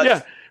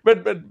that.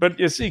 But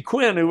you see,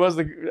 Quinn, who was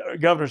the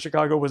governor of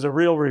Chicago, was a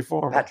real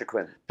reformer. Patrick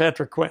Quinn,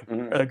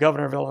 mm-hmm.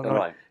 Governor of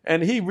Illinois.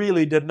 And he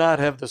really did not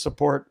have the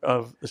support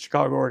of the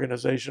Chicago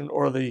organization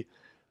or the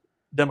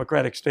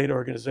Democratic State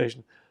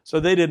organization. So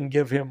they didn't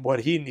give him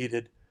what he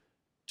needed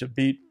to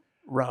beat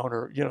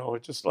Rauner.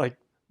 It's just like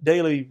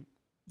Daley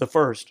the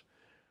First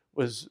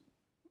was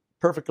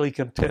perfectly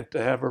content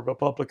to have a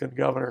Republican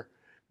governor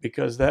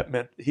because that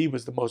meant he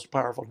was the most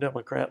powerful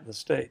Democrat in the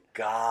state.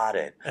 Got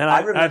it. And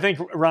I think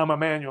Rahm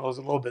Emanuel is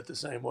a little bit the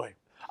same way.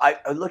 I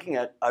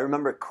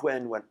remember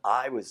Quinn when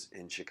I was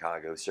in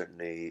Chicago,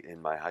 certainly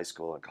in my high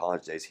school and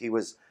college days.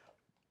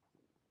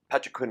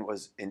 Patrick Quinn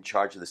was in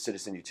charge of the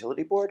Citizen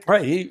Utility Board.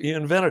 Right, he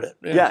invented it.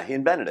 Yeah, he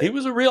invented it. He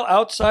was a real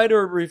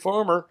outsider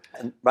reformer.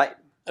 Right.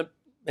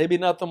 Maybe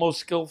not the most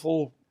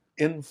skillful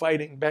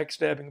infighting,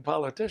 backstabbing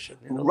politician.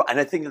 And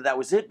I think that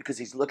was it because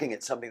he's looking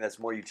at something that's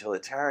more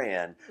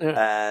utilitarian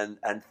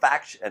and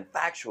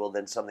factual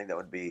than something that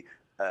would be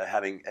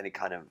having any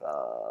kind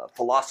of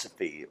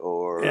philosophy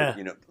or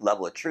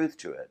level of truth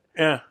to it.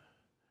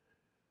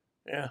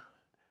 Yeah.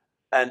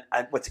 And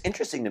what's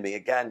interesting to me,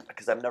 again,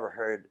 because I've never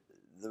heard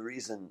the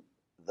reason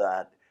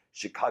that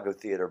Chicago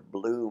theater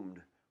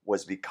bloomed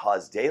was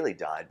because Daley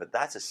died, but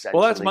that's essentially...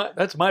 Well,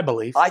 that's my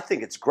belief. I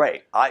think it's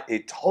great.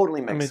 It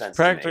totally makes sense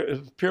to me.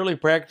 It's purely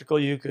practical.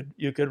 You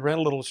could rent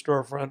a little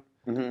storefront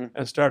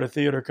and start a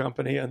theater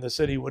company, and the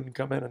city wouldn't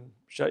come in and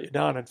shut you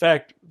down. In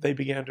fact, they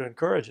began to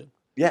encourage it.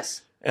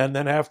 Yes. And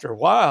then after a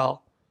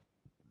while,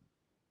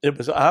 it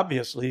was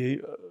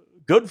obviously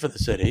good for the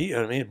city.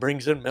 It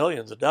brings in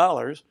millions of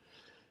dollars.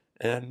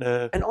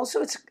 And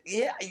also,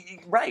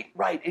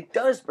 right. It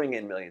does bring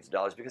in millions of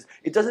dollars because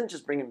it doesn't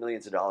just bring in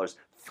millions of dollars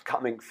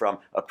coming from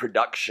a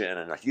production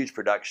and a huge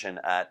production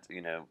at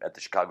the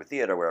Chicago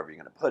Theater, wherever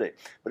you're going to put it.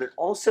 But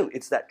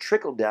it's that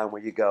trickle down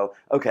where you go,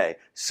 okay,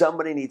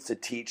 somebody needs to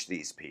teach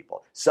these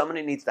people.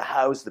 Somebody needs to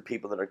house the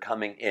people that are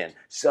coming in.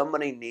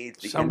 Somebody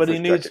needs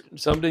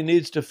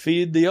to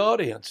feed the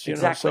audience.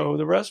 Exactly. So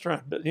the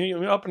restaurant,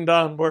 up and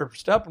down where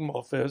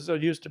Steppenwolf is, there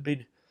used to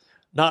be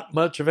not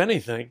much of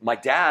anything. My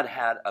dad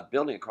had a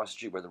building across the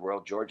street where the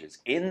Royal George is.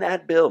 In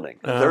that building,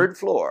 third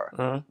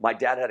floor, my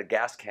dad had a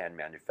gas can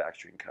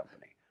manufacturing company.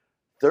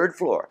 Third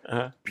floor,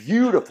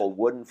 beautiful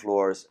wooden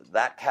floors.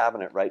 That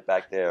cabinet right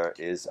back there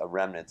is a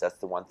remnant. That's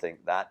the one thing,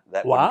 that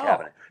wooden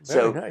cabinet.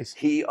 Very nice.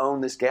 He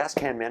owned this gas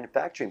can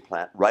manufacturing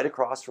plant right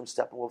across from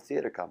Steppenwolf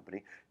Theater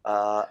Company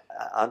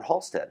on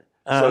Halstead.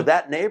 So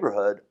that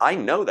neighborhood, I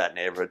know that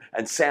neighborhood.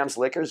 And Sam's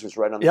Liquors was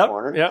right on the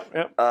corner.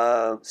 Yep.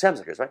 Sam's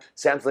Liquors, right?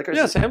 Sam's Liquors.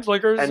 Yeah, Sam's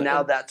Liquors. And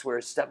now that's where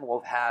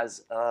Steppenwolf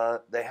has,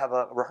 they have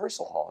a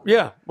rehearsal hall.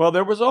 Yeah. Well,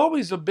 there was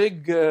always a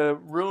big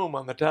room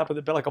on the top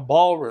of like a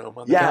ballroom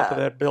on the top of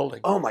that building.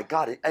 Oh, my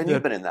God. And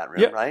you've been in that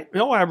room, right?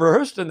 No, I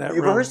rehearsed in that room.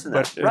 You rehearsed in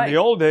that, but in the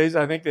old days,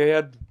 I think they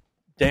had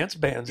dance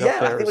bands up there.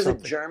 Yeah, I think it was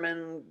something. A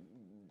German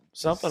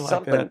something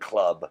like that.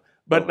 club.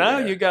 But now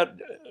you got,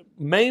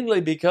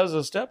 mainly because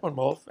of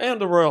Steppenwolf and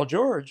the Royal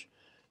George,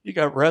 you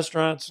got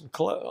restaurants and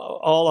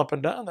all up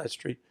and down that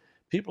street.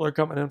 People are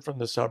coming in from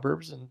the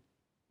suburbs and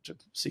to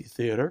see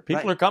theater.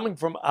 People are coming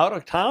from out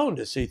of town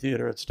to see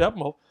theater at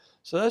Steppenwolf.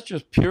 So that's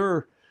just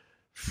pure,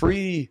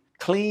 free,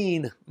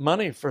 clean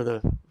money for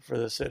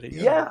the city.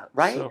 Yeah,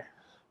 right. So,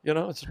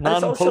 it's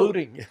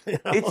non-polluting.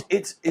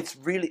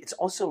 It's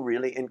also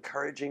really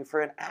encouraging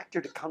for an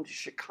actor to come to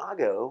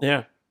Chicago.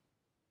 Yeah.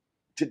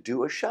 To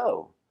do a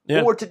show.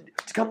 Yeah. Or to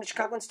come to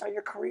Chicago and start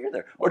your career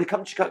there. Or to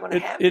come to Chicago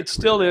and have it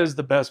still is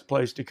the best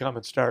place to come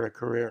and start a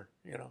career.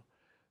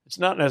 It's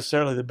not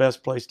necessarily the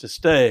best place to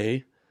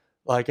stay,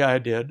 like I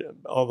did,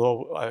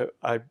 although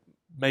I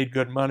made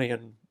good money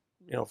and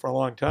for a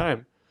long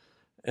time,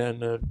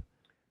 and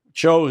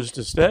chose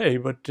to stay.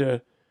 But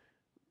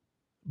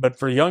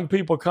for young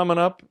people coming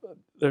up,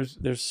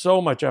 there's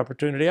so much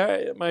opportunity.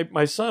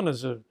 My son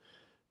is a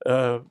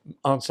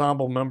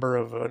ensemble member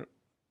of a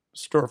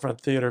storefront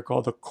theater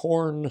called the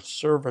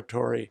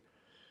Cornservatory.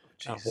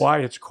 Why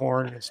it's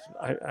corn, it's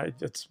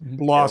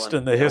lost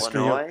in the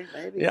history. Illinois,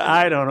 maybe? Yeah,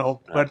 I don't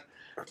know, but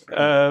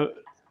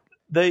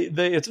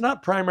it's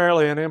not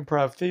primarily an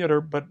improv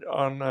theater, but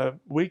on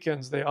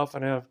weekends they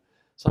often have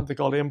something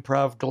called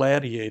Improv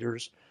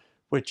Gladiators,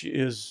 which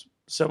is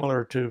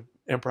similar to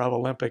Improv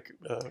Olympic,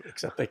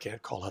 except they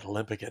can't call it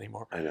Olympic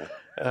anymore. I know.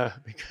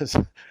 Because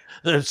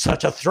there's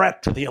such a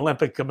threat to the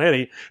Olympic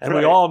Committee, and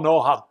we all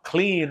know how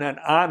clean and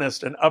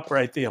honest and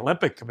upright the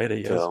Olympic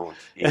Committee is. Don't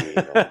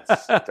even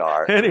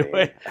start.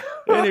 Anyway,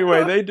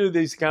 they do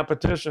these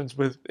competitions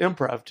with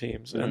improv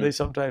teams, and they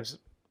sometimes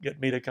get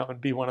me to come and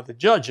be one of the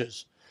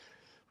judges,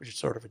 which is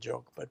sort of a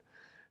joke. But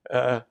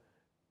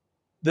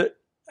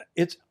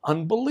it's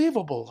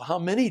unbelievable how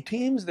many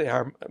teams they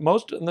are.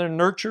 Most of them are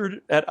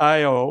nurtured at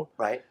I.O.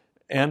 Right.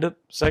 And at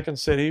Second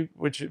City,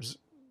 which is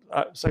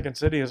Second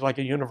City is like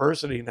a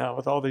university now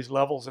with all these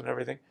levels and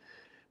everything.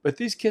 But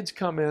these kids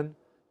come in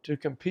to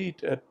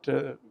compete at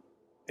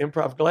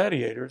Improv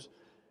Gladiators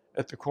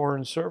at the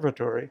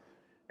Cornservatory,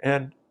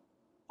 and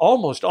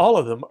almost all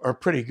of them are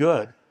pretty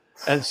good,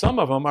 and some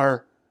of them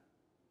are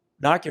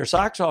knock your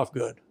socks off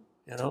good.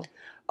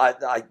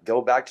 I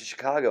go back to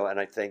Chicago, and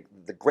I think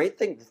the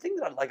thing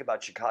that I like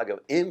about Chicago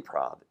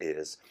improv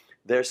is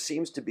there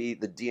seems to be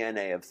the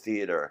DNA of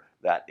theater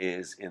that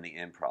is in the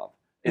improv,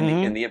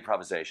 in the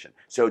improvisation.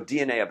 So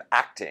DNA of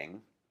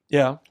acting,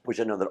 which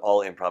I know that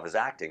all improv is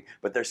acting,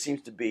 but there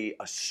seems to be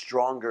a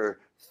stronger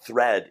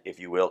thread, if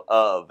you will,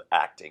 of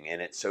acting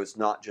in it. So it's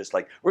not just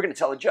like, we're going to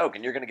tell a joke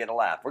and you're going to get a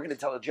laugh. We're going to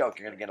tell a joke,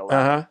 you're going to get a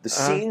laugh. The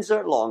scenes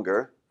are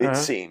longer, it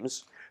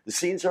seems. The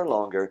scenes are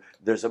longer.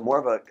 There's more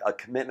of a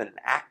commitment, an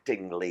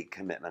actingly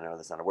commitment, I know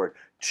that's not a word,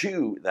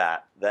 to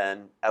that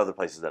than other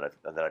places that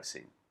I've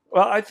seen.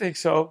 Well, I think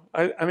so.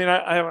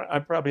 I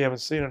probably haven't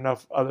seen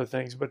enough other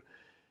things, but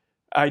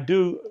I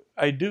do.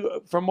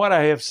 From what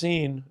I have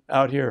seen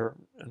out here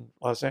in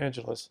Los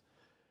Angeles,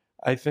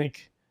 I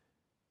think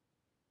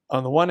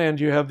on the one end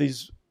you have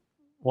these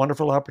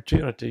wonderful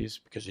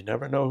opportunities because you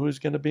never know who's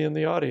going to be in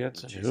the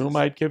audience and who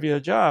might give you a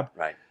job.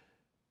 Right.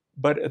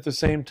 But at the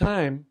same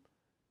time,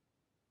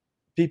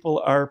 people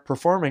are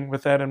performing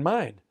with that in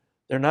mind.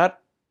 They're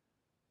not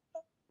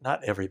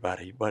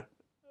everybody, but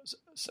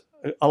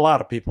a lot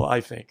of people, I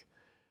think,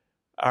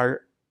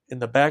 are in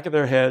the back of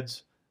their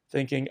heads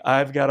thinking,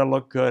 I've got to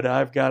look good.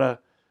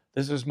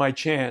 This is my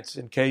chance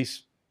in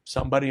case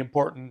somebody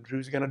important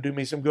who's going to do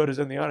me some good is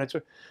in the audience.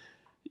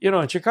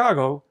 In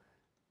Chicago,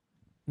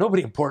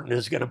 nobody important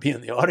is going to be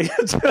in the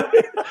audience.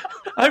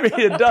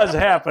 It does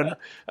happen.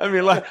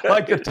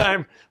 Like the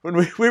time when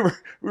we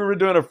were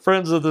doing a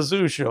Friends of the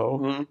Zoo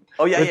show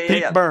with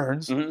Pete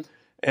Burns,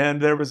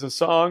 and there was a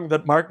song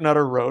that Mark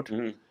Nutter wrote,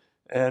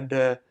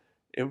 and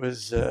it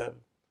was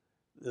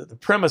the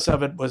premise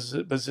of it was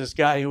this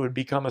guy who would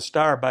become a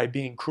star by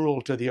being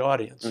cruel to the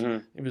audience.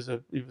 Mhm.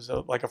 He was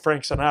like a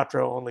Frank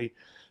Sinatra, only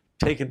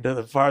taken to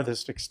the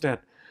farthest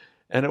extent.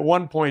 And at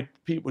one point,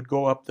 Pete would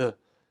go up the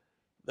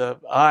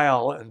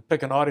aisle and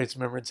pick an audience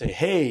member and say,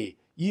 "Hey,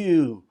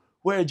 you,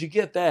 where'd you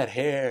get that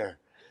hair?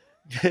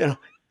 You know,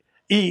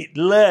 eat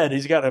lead."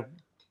 He's got a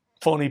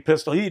phony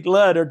pistol. "Eat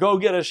lead or go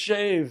get a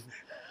shave."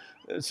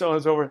 And so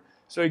it's over.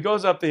 So he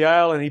goes up the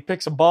aisle and he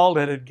picks a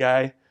bald-headed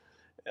guy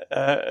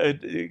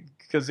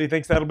because he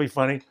thinks that'll be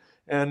funny,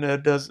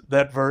 and does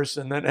that verse.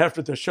 And then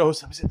after the show,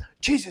 somebody said,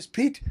 "Jesus,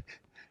 Pete,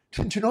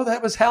 didn't you know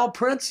that was Hal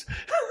Prince?"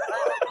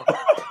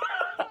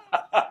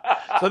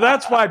 So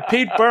that's why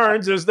Pete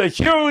Burns is the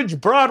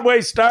huge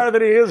Broadway star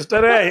that he is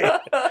today.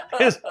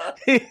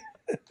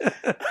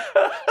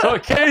 So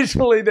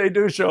occasionally they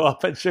do show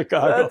up in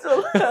Chicago.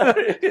 That's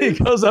hilarious.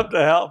 He goes up to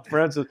Hal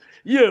Prince and says,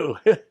 "You,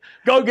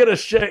 go get a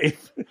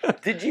shave."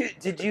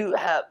 Did you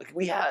have?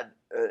 We had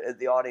at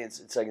the audience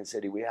in Second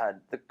City. We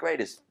had the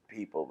greatest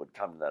people would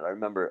come to that. I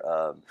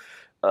remember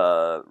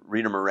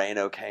Rita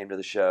Moreno came to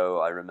the show.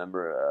 I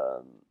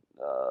remember.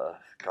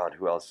 God,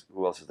 who else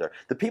is there?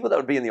 The people that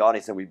would be in the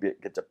audience and we'd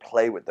get to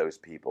play with those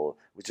people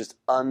was just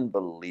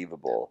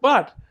unbelievable.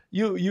 But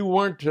you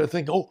weren't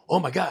thinking, oh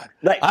my God,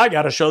 Right. I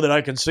got to show that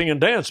I can sing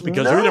and dance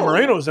because No. Rita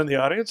Moreno's in the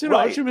audience. You know,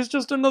 Right. she was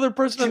just another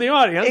person in the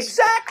audience.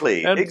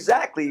 Exactly. And-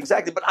 Exactly.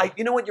 But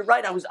you know what? You're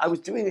right. I was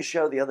doing a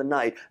show the other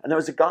night, and there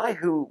was a guy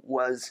who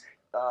was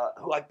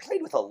who I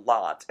played with a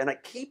lot, and I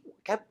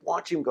kept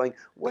watching him, going,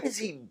 "What is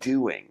he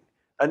doing?"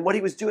 And what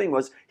he was doing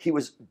was he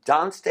was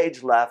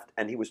downstage left,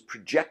 and he was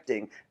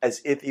projecting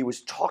as if he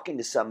was talking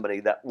to somebody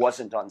that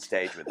wasn't on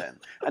stage with him.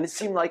 And it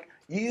seemed like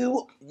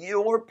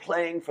you're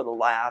playing for the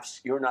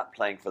laughs. You're not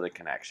playing for the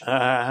connection.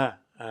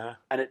 Uh-huh.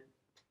 And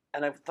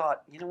I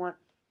thought, you know what?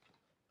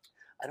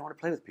 I don't want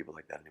to play with people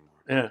like that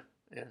anymore.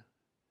 Yeah.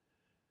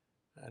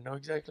 I know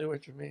exactly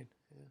what you mean.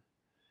 Yeah.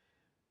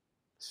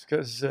 It's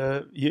because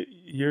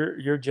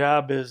your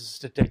job is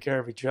to take care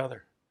of each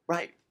other.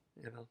 Right.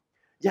 You know.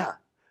 Yeah.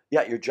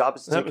 Yeah, your job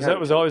is to take care That of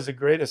was people. always the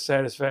greatest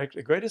satisfaction.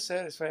 The greatest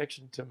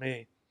satisfaction to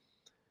me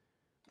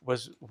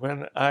was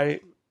when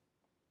I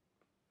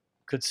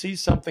could see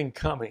something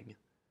coming,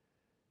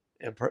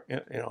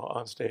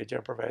 on stage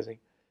improvising,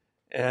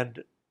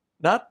 and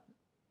not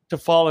to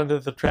fall into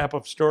the trap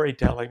of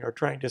storytelling or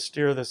trying to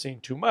steer the scene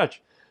too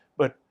much,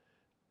 but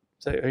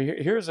say,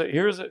 here's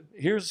an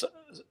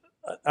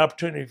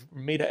opportunity for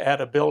me to add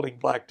a building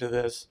block to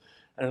this,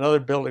 and another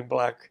building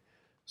block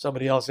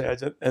somebody else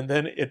adds it, and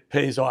then it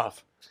pays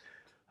off.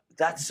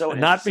 That's so Not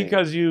interesting.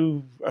 because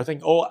you are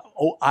thinking,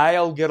 oh,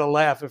 I'll get a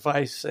laugh if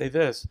I say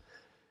this,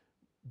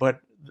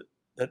 but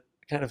that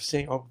kind of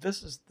seeing,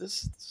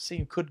 this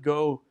scene could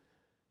go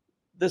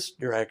this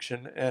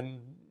direction,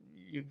 and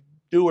you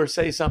do or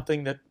say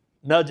something that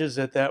nudges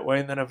it that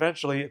way, and then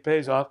eventually it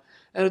pays off.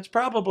 And it's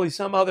probably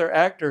some other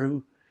actor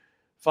who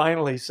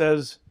finally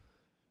says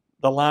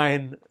the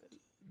line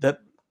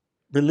that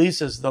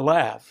releases the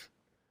laugh.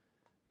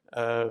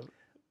 But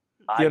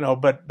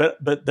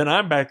then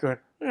I'm back going,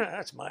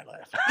 that's my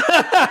laugh.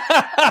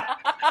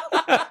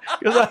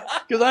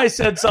 Because I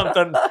said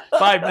something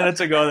 5 minutes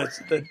ago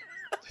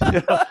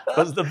that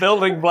was the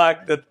building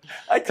block that...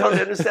 I totally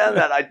understand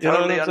that. I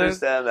totally what I'm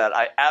understand that.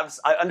 I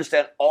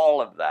understand all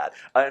of that.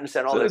 I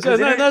understand all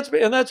that.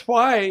 And that's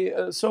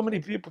why so many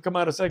people come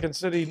out of Second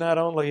City not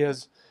only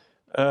as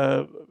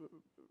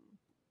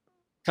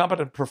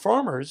competent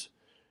performers,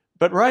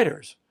 but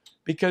writers,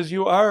 because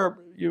you are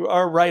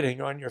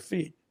writing on your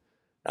feet.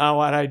 Now,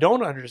 what I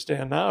don't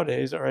understand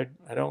nowadays, or I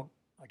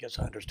guess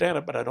I understand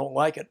it, but I don't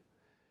like it,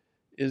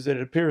 is that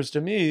it appears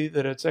to me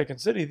that at Second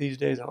City these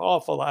days, an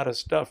awful lot of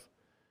stuff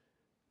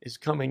is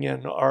coming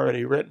in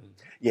already written.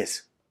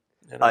 Yes.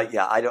 You know?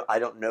 Yeah. I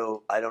don't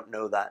know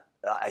that.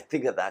 I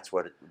think that's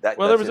what.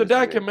 Well, there was a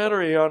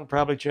documentary on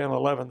probably Channel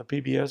 11, the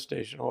PBS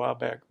station, a while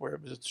back, where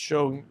it was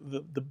showing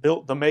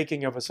the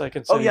making of a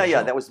Second City. Oh yeah,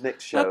 show. That was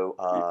Nick's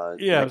show.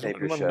 Yeah, Nick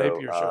it was Napier's one of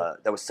Napier's show.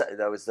 That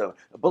was the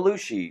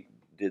Belushi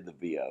did the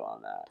VO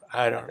on that.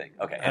 I don't think.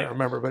 Okay, I don't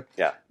remember, but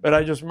yeah. But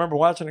I just remember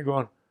watching it,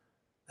 going,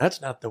 "That's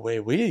not the way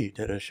we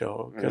did a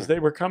show," because they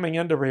were coming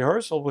into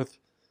rehearsal with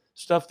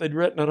stuff they'd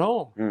written at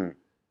home,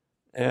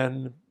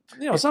 and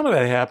some of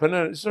that happened.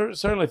 And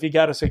certainly, if you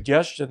got a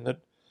suggestion that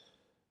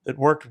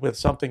worked with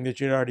something that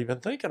you'd already been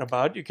thinking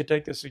about, you could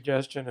take the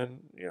suggestion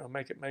and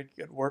make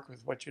it work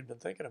with what you'd been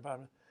thinking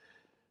about.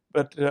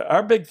 But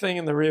our big thing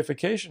in the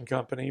reification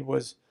company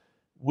was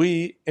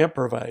we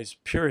improvise.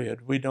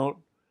 Period. We don't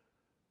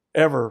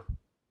ever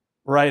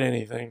write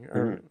anything,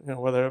 or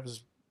whether it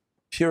was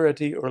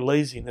purity or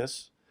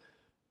laziness,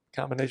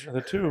 combination of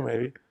the two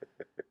maybe.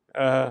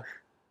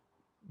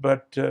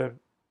 But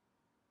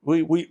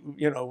we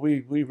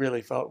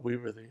really felt we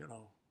were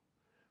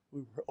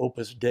we were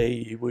Opus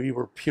Dei. We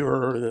were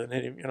purer than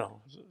any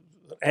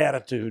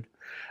attitude.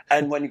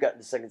 And when you got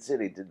into Second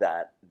City, did you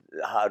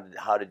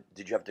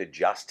have to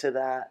adjust to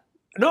that?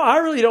 No, I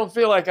really don't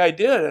feel like I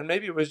did, and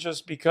maybe it was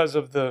just because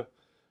of the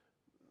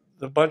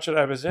bunch that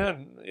I was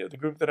in, the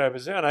group that I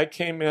was in. I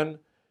came in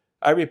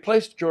I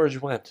replaced George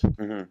Wendt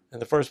Mm-hmm. in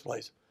the first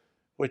place,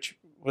 which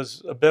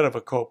was a bit of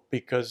a cope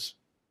because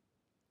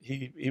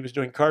he was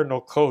doing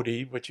Cardinal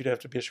Cody, which you'd have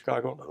to be a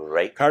Chicago.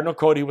 Right. Cardinal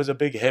Cody was a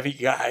big, heavy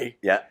guy.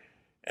 Yeah.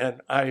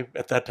 And I,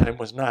 at that time,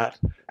 was not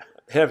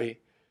heavy.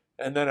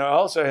 And then I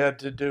also had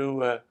to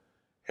do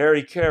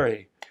Harry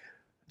Carey,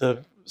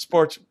 the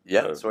sports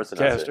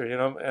caster, you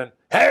know. And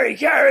Harry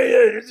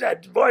Carey,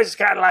 that voice is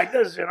kind of like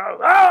this, you know.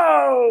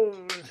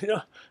 Oh, you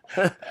know.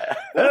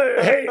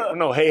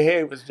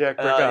 Hey was Jack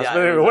Burkhouse.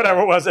 Yeah, But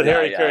whatever it was that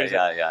Harry Carey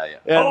said. Yeah.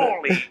 And,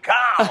 Holy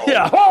cow!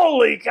 Yeah,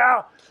 holy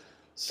cow!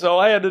 So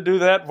I had to do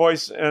that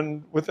voice,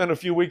 and within a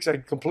few weeks, I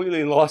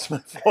completely lost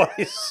my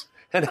voice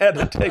and had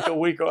to take a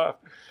week off.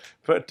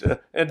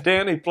 But and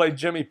Danny played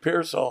Jimmy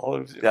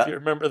Pearsall. If you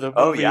remember the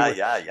movie,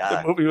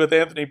 the movie with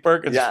Anthony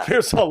Perkins. Yeah.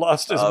 Pearsall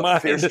lost his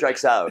mind. Fear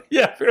Strikes Out.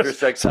 Yeah, Fear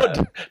Strikes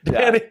Out.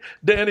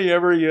 Danny,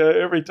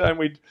 every time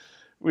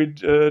we'd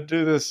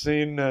do this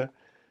scene,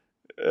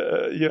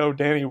 you know,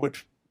 Danny would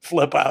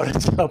flip out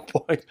at some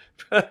point.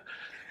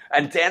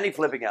 And Danny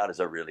flipping out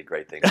is a really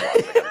great thing to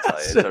watch, I gotta tell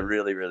you. It's a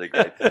really, really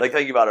great thing. Like,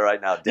 thinking about it right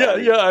now,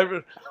 Danny.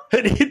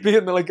 And he'd be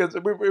in the, like,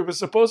 it was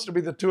supposed to be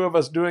the two of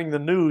us doing the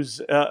news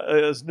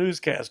as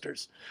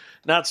newscasters,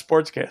 not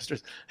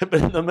sportscasters. But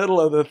in the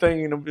middle of the thing,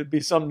 you know, it'd be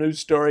some news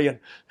story, and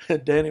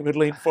Danny would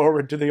lean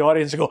forward to the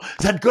audience and go,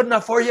 "Is that good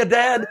enough for you,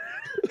 Dad?"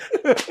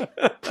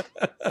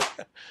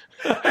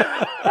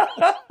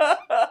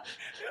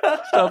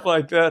 Stuff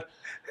like that.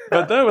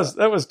 But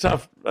that was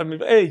tough. I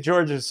mean, A,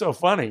 George is so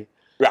funny.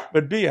 Yeah.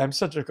 But B, I'm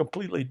such a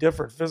completely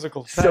different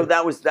physical type. So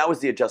that was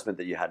the adjustment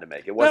that you had to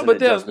make. It wasn't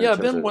but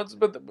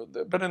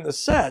in the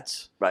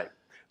sets, right.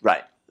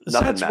 The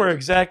sets were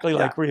exactly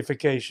like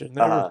reification.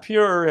 They were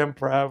pure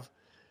improv.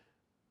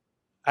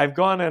 I've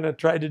gone in and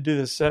tried to do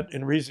the set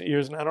in recent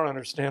years, and I don't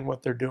understand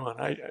what they're doing.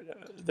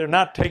 They're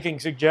not taking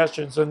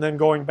suggestions and then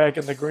going back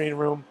in the green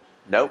room.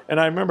 Nope. And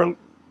I remember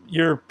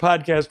your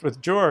podcast with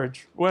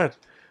George where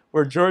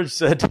George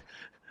said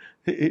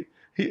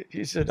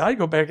he said, I'd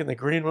go back in the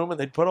green room and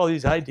they'd put all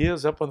these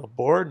ideas up on the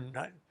board. And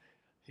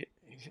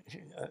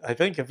I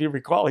think if you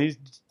recall, he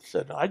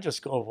said, I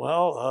just go,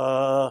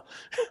 well,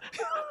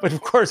 but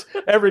of course,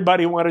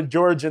 everybody wanted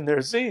George in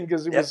their scene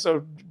because he was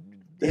so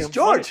He's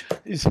George.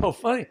 Funny. He's so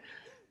funny.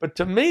 But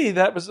to me,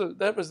 that was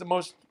the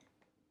most,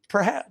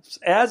 perhaps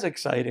as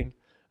exciting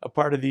a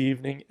part of the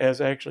evening as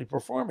actually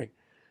performing.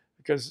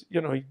 Because,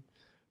 you know,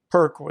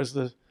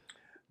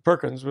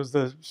 Perkins was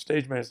the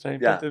stage manager. He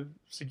put the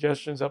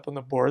suggestions up on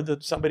the board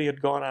that somebody had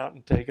gone out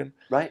and taken.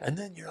 Right. And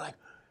then you're like,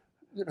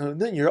 you know,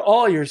 then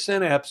all your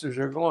synapses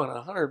are going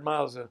 100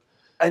 miles a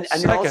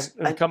second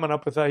and coming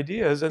up with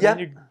ideas. And then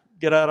you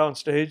get out on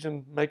stage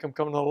and make them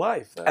come to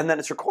life. And then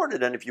it's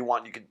recorded. And if you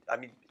want, you could, I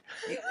mean,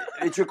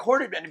 it's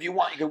recorded. And if you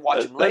want, you can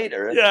watch them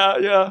later.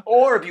 Yeah.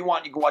 Or if you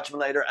want, you can watch them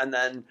later and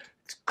then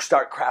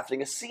start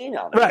crafting a scene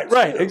on it.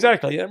 Right,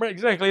 exactly.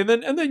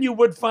 And then you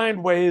would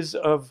find ways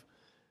of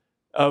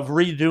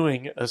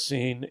redoing a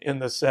scene in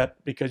the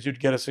set because you'd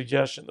get a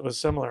suggestion that was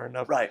similar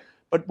enough. Right.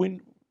 But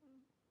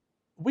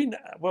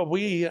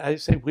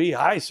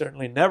I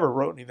certainly never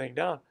wrote anything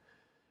down.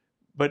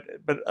 But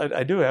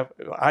I do have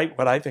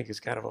what I think is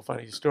kind of a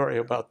funny story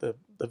about the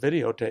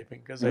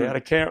videotaping because they had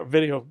a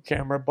video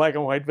camera, black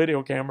and white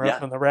video camera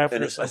up in the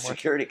rafters and a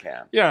security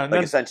cam. Yeah, and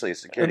essentially a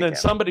security cam. And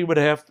then somebody would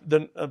have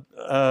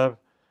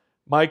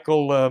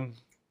Michael.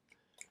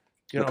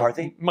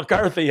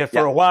 McCarthy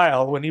for a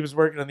while when he was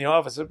working in the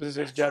office. It was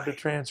his job to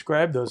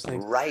transcribe those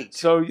things. Right.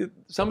 So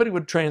somebody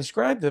would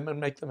transcribe them and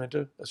make them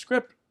into a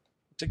script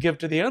to give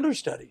to the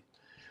understudy.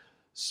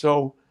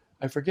 So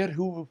I forget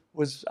who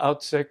was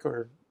out sick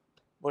or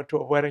went to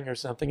a wedding or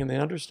something, and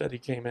the understudy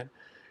came in.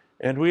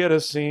 And we had a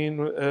scene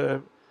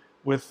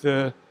with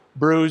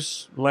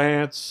Bruce,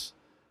 Lance,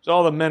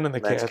 all the men in the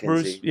cast.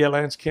 Kinsey.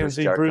 Lance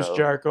Kinsey, Bruce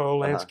Jarko,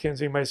 Lance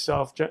Kinsey,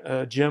 myself,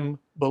 Jim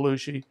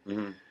Belushi.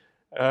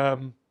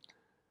 Mm-hmm.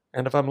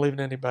 And if I'm leaving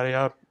anybody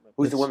out,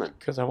 who's the woman?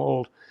 Because I'm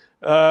old.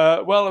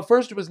 Well, at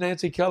first it was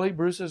Nancy Kelly,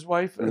 Bruce's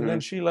wife, and then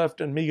she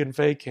left, and Megan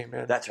Faye came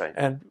in. That's right.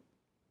 And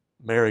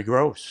Mary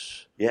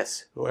Gross,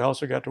 yes, who I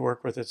also got to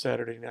work with at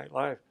Saturday Night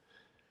Live.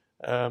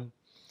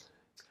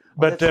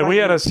 We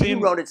had a scene.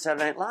 You wrote at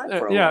Saturday Night Live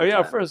for a long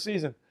time. For a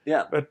season.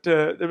 Yeah. But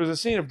there was a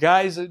scene of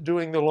guys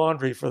doing the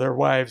laundry for their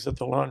wives at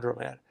the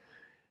laundromat,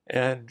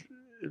 and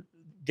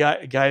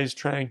guys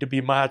trying to be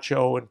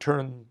macho and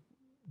turn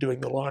doing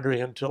the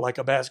laundry into like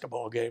a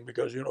basketball game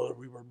because, you know,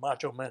 we were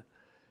macho men.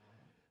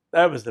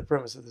 That was the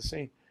premise of the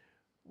scene.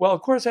 Well,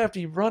 of course, after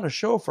you've run a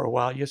show for a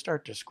while, you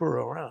start to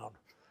screw around.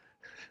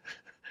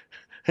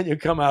 And you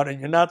come out and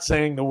you're not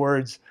saying the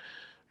words.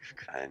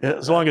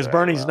 As long as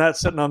Bernie's not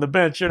sitting on the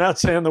bench, you're not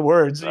saying the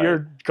words. Right.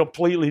 You're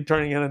completely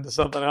turning it into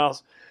something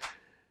else.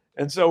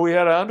 And so we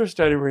had an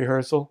understudy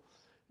rehearsal,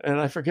 and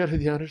I forget who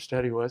the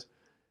understudy was.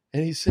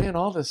 And he's saying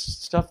all this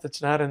stuff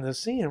that's not in the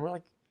scene. And we're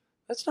like,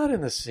 that's not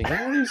in the scene. What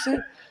are you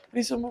saying? And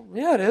he said, well,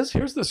 yeah, it is.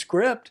 Here's the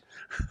script.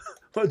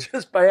 But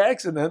just by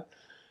accident,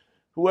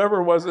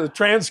 whoever was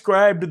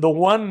transcribed the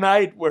one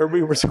night where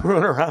we were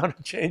screwing around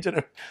and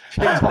changing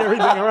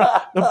everything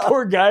around. The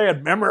poor guy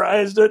had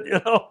memorized it,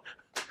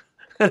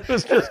 And it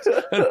was just,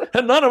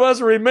 and none of us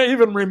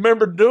even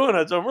remembered doing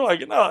it. So we're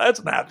like, no,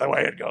 that's not the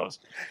way it goes.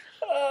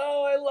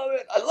 Oh, I love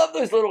it. I love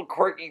those little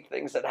quirky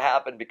things that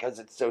happen because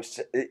it's so.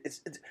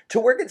 To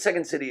work at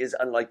Second City is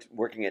unlike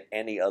working at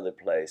any other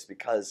place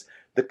because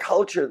the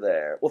culture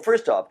there. Well,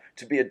 first off,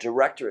 to be a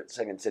director at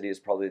Second City is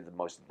probably the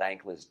most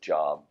thankless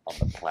job on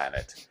the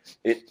planet.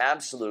 It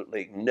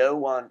absolutely no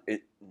one.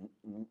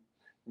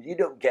 You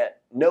don't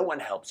get. No one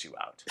helps you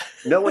out.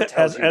 No one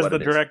tells you as what the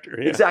it director.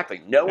 is. Yeah.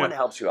 Exactly. No one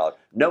helps you out.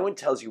 No one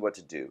tells you what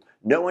to do.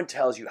 No one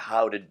tells you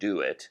how to do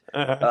it.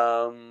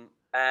 Uh-huh.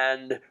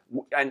 And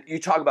you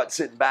talk about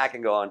sitting back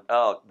and going,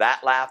 oh,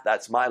 that laugh,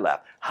 that's my laugh.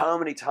 How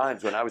many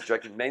times when I was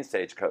directing Main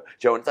Stage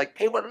Joe, and it's like,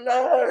 they would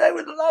love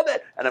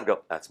it. And I'm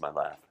going, that's my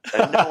laugh.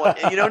 And no one,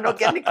 you don't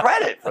get any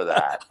credit for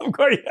that. Of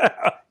course,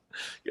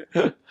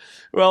 yeah.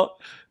 Well,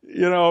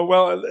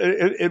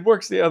 it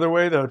works the other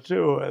way, though,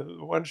 too.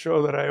 One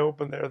show that I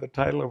opened there, the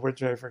title of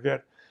which I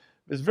forget,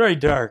 is very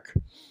dark.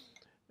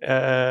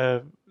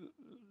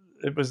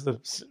 It was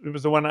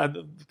the one that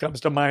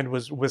comes to mind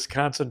was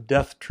Wisconsin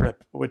Death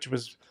Trip, which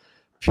was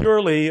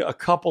purely a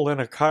couple in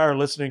a car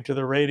listening to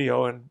the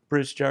radio, and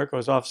Bruce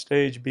Jarko's off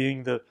stage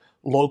being the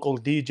local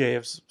DJ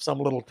of some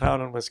little town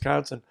in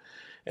Wisconsin,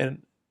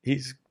 and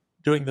he's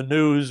doing the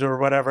news or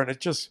whatever, and it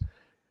just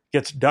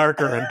gets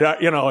darker and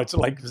it's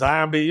like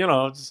zombie,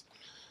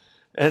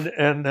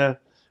 and there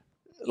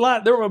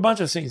were a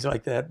bunch of scenes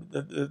like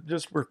that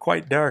just were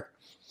quite dark,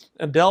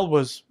 and Del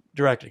was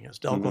directing us.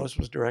 Del Close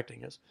was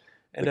directing us.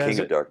 And the King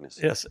of Darkness.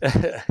 Yes,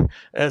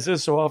 as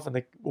is so often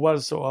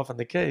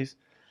the case.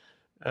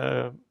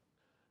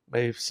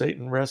 May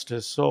Satan rest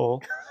his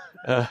soul.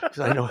 'Cause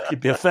I know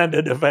he'd be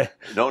offended if I.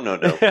 No,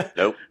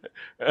 nope.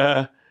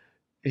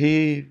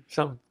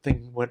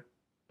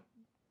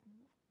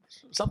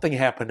 Something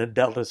happened and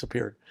Del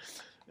disappeared,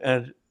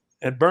 and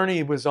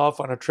Bernie was off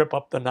on a trip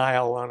up the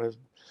Nile on a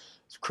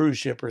cruise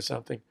ship or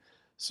something.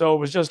 So it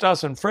was just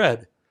us and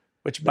Fred,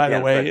 which by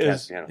the way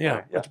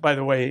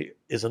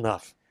is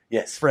enough.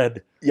 Yes.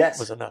 Fred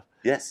was enough.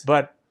 Yes.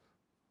 But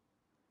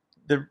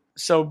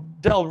so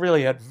Del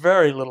really had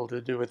very little to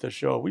do with the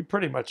show. We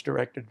pretty much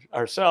directed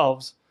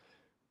ourselves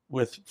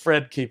with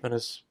Fred keeping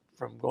us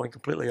from going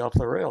completely off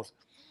the rails.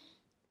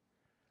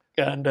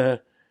 And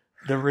the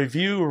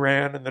review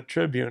ran in the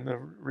Tribune. The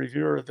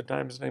reviewer at the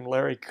time was named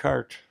Larry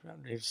Cart.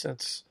 And he's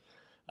since,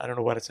 I don't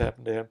know what has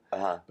happened to him.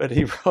 But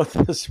he wrote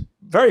this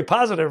very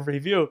positive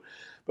review.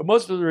 But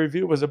most of the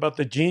review was about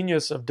the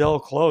genius of Del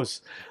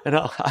Close and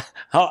how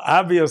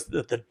obvious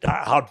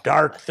how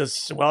dark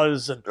this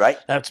was, and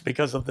that's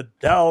because of the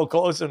Del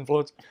Close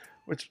influence,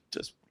 which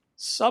to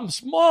some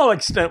small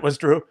extent was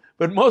true,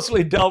 but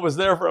mostly Del was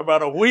there for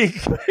about a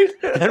week,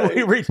 and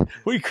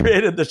we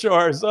created the show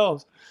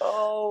ourselves.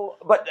 Oh,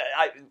 but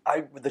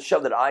the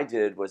show that I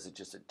did was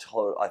just a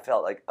total. I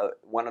felt like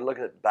when I look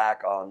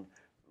back on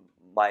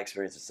my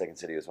experience at Second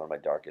City, was one of my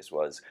darkest,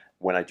 was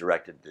when I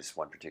directed this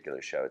one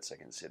particular show at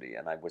Second City,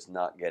 and I was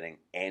not getting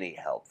any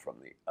help from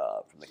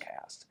the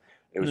cast.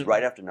 It was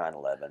right after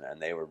 9/11,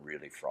 and they were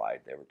really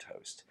fried. They were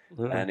toast.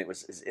 And it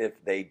was as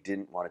if they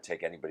didn't want to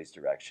take anybody's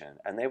direction,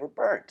 and they were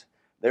burnt.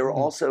 They were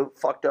also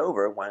fucked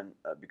over when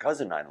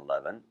because of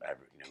 9/11,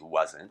 who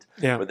wasn't,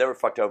 but they were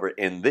fucked over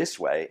in this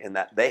way, in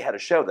that they had a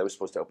show that was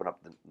supposed to open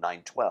up the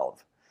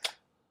 9/12.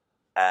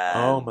 And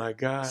oh my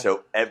God.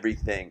 So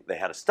everything, they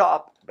had to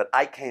stop, but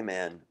I came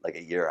in like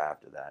a year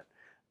after that,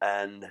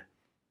 and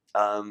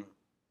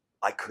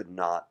I could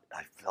not,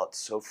 I felt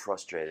so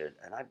frustrated,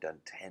 and I've done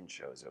 10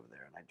 shows over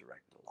there, and I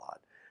directed a lot,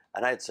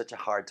 and I had such a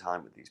hard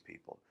time with these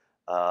people,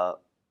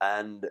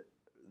 and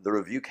the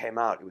review came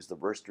out, it was the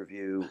worst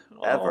review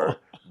ever,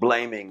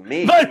 blaming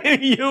me.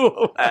 Blaming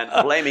you. And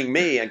blaming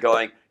me and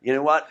going, you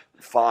know what,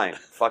 fine,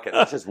 fuck it,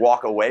 let's just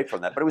walk away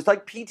from that. But it was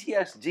like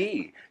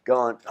PTSD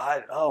going,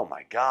 oh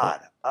my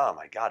God,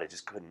 I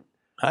just couldn't.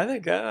 I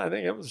think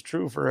it was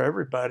true for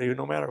everybody,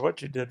 no matter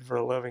what you did for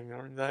a living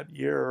that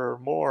year or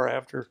more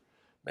after.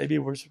 Maybe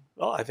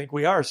I think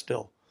we are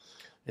still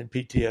in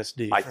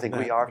PTSD. I think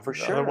we are for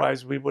sure.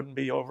 Otherwise, we wouldn't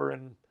be over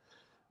in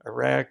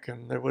Iraq,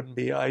 and there wouldn't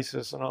be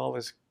ISIS and all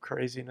this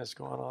craziness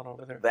going on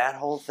over there. That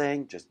whole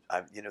thing,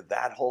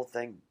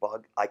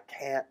 I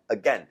can't,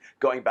 again,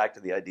 going back to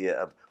the idea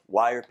of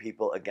why are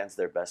people against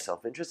their best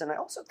self-interest? And I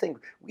also think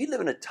we live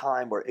in a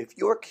time where if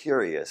you're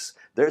curious,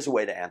 there's a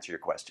way to answer your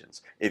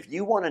questions. If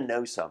you want to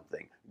know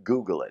something,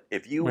 Google it.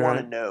 If you want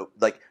to know,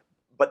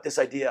 but this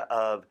idea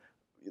of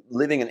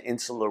living in an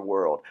insular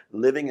world,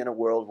 living in a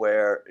world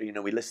where,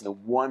 we listen to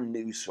one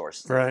news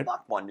source,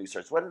 not one news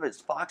source, whether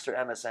it's Fox or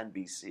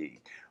MSNBC,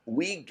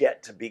 we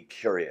get to be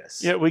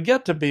curious. Yeah, we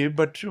get to be,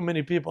 but too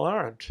many people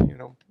aren't,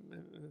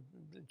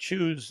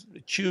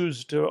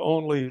 choose to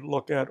only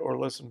look at or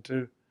listen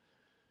to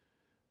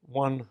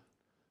one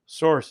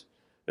source.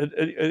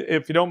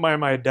 If you don't mind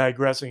my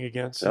digressing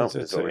again, since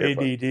it's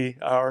ADD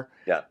hour,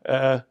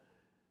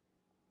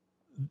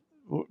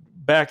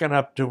 backing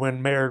up to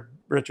when Mayor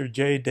Richard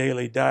J.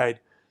 Daley died,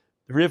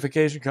 the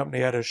Reification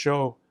Company had a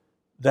show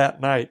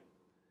that night,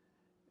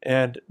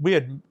 and we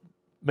had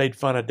made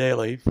fun of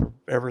Daley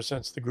ever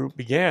since the group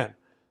began.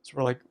 So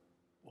we're like,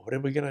 what are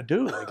we going to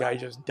do? The guy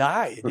just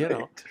died, you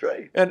know.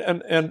 Right.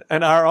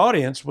 And our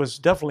audience was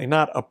definitely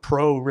not a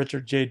pro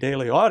Richard J.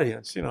 Daley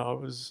audience. You know, it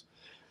was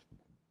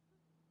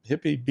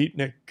hippie,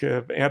 beatnik,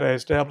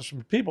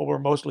 anti-establishment people were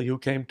mostly who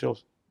came to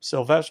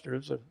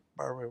Sylvester's, a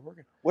bar we were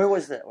working. Where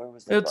was that?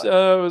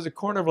 It was a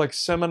corner of like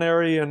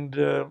Seminary and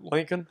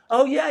Lincoln.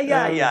 Oh,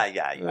 yeah.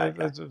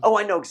 Oh,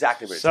 I know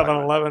exactly where you're talking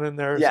about. 7-Eleven in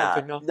there or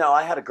something else. No,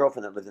 I had a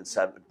girlfriend that lived in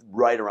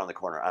right around the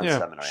corner on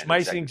Seminary.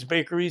 Schmeissing's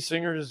Bakery,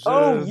 Singer's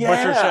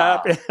butcher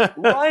shop.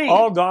 Right.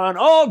 All gone,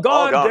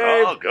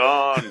 Dave. All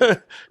gone.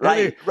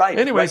 Right.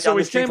 Anyway, right so down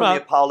we the street came from out.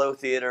 the Apollo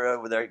Theater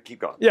over there. Keep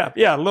going.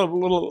 Yeah, a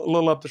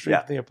little up the street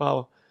from the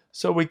Apollo.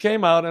 So we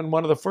came out, and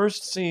one of the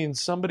first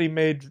scenes, somebody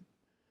made,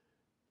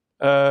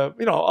 off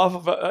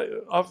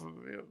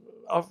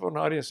of an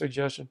audience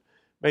suggestion,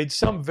 made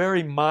some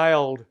very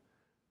mild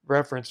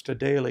reference to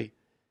Daley,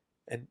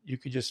 and you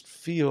could just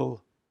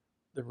feel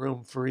the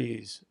room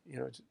freeze. You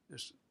know,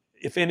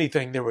 if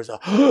anything, there was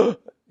a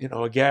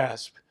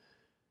gasp,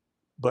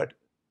 but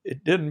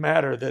it didn't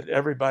matter that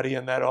everybody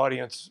in that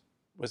audience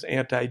was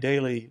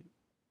anti-Daley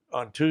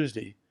on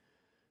Tuesday.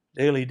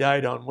 Daley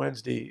died on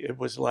Wednesday. It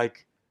was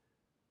like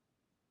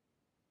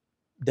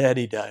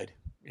Daddy died,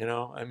 you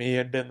know. I mean, he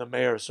had been the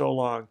mayor so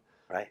long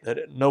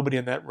that nobody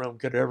in that room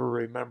could ever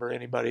remember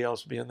anybody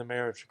else being the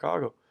mayor of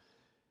Chicago.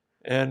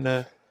 And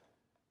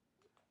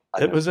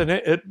it was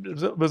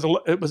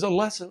a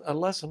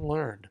lesson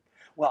learned.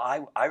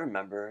 Well, I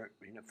remember,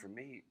 for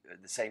me,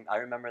 the same. I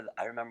remember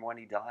when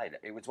he died.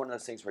 It was one of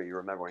those things where you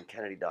remember when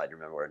Kennedy died, you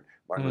remember when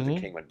Martin Luther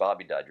King, when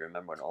Bobby died, you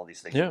remember when all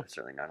these things,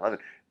 certainly 9/11.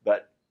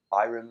 But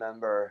I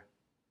remember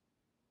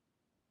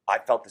I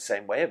felt the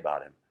same way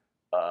about him.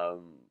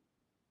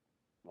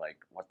 Like,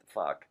 what the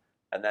fuck?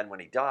 And then when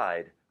he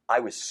died, I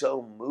was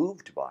so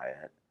moved by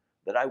it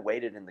that I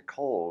waited in the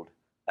cold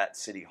at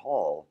City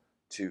Hall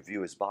to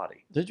view his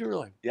body. Did you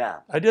really?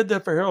 Yeah. I did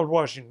that for Harold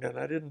Washington.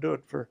 I didn't do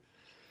it for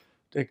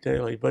Dick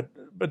Daley, but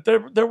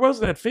there was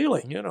that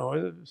feeling, you know,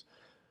 it was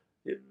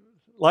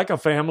like a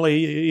family.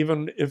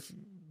 Even if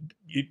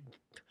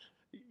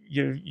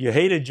you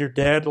hated your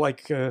dad,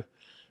 like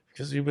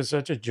because he was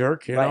such a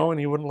jerk, you know, and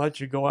he wouldn't let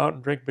you go out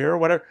and drink beer or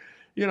whatever.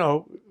 You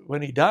know,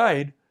 when he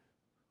died,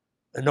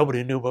 and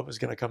nobody knew what was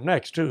going to come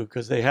next too,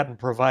 because they hadn't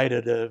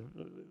provided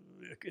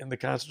in the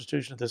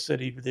Constitution of the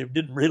city. They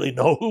didn't really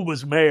know who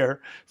was mayor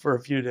for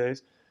a few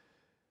days.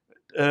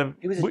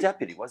 He was a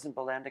deputy. Wasn't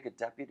Bolandic a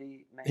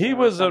deputy mayor? He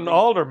was an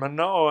alderman.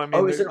 No, I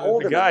mean, he was an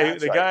alderman.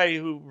 The guy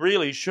who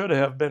really should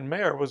have been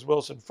mayor was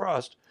Wilson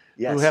Frost,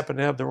 who happened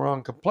to have the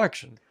wrong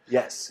complexion.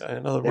 Yes.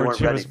 In other words,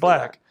 he was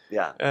black.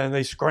 Yeah. And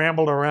they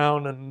scrambled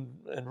around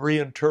and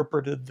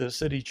reinterpreted the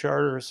city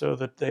charter so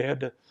that they had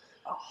to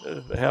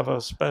have a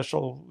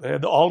special. They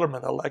had the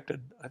alderman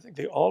elected. I think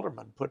the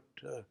alderman put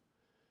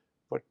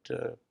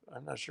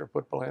I'm not sure,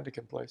 put Bolandic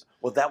in place.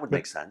 Well, that would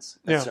make sense.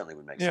 That certainly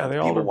would make sense.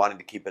 People wanting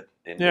to keep it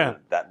in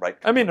that right.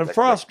 I mean,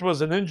 Frost was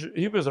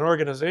he was an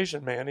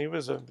organization man. He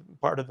was a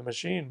part of the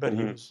machine, but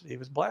he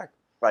was black.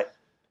 Right.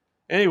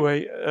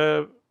 Anyway,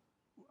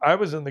 I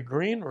was in the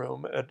green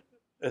room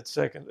at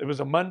Second. It was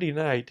a Monday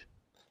night.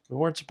 We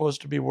weren't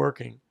supposed to be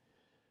working,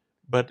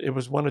 but it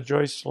was one of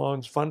Joyce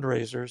Sloan's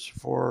fundraisers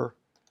for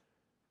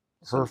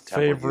her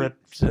favorite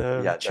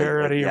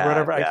charity or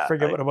whatever. I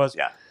forget what it was.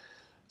 Yeah.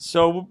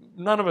 So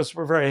none of us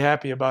were very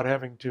happy about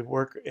having to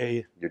work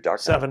a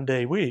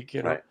 7-day week,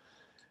 you know.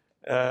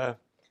 Right.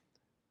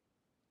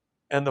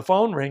 And the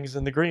phone rings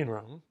in the green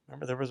room.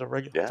 Remember, there was a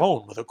regular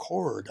phone with a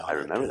cord on it. I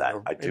remember that.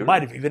 I do. It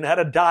might have even had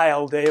a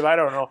dial, Dave. I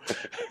don't know.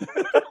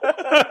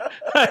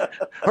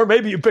 Or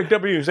maybe you picked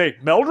up and you say,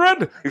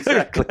 Mildred?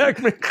 Exactly.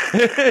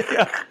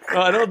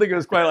 Well, I don't think it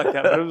was quite like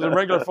that, but it was a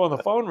regular phone. The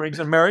phone rings,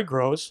 and Mary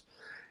Gross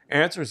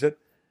answers it.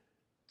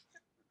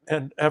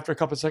 And after a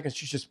couple of seconds,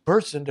 she just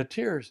bursts into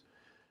tears.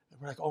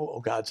 And we're like, oh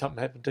God, something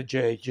happened to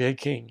Jay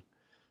King,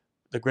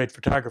 the great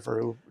photographer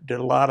who did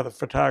a lot of the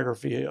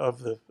photography of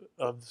the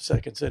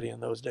Second City in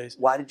those days.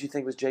 Why did you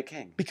think it was Jay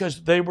King?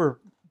 Because they were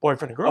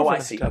boyfriend and girlfriend. Oh, I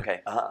see.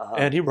 Okay.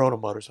 And he rode a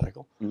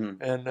motorcycle.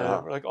 Mm-hmm. And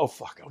we're like, oh,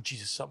 fuck. Oh,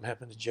 Jesus, something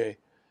happened to Jay.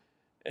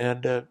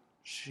 And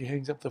she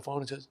hangs up the phone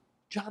and says,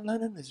 John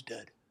Lennon is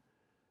dead.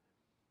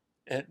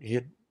 And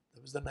it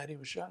was the night he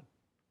was shot.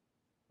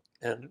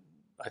 And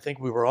I think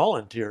we were all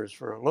in tears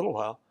for a little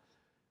while.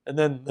 And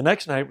then the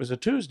next night was a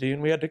Tuesday,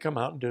 and we had to come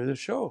out and do the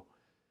show.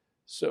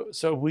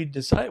 So we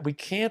decided we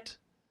can't.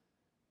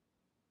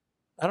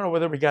 I don't know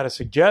whether we got a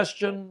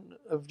suggestion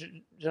of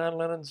John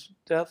Lennon's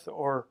death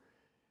or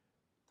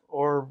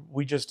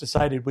we just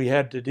decided we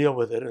had to deal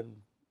with it and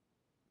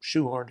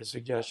shoehorned a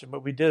suggestion.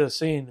 But we did a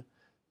scene.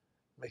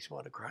 Makes me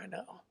want to cry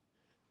now.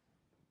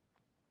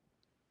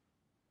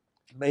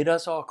 It made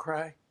us all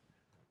cry.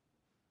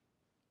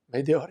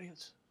 Made the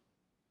audience.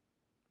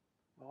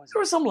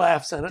 There were some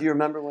laughs in it. Do you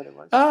remember what it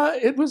was?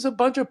 It was a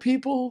bunch of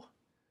people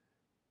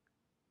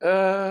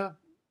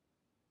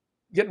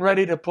getting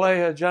ready to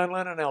play a John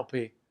Lennon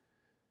LP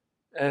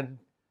and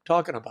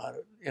talking about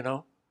it,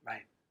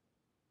 Right.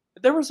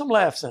 There were some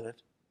laughs in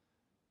it,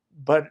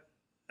 but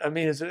I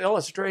mean, it's an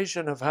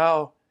illustration of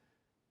how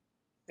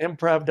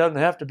improv doesn't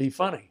have to be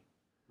funny.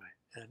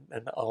 Right.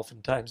 And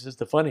oftentimes is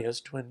the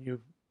funniest when you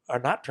are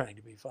not trying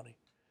to be funny.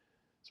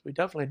 So we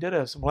definitely did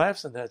have some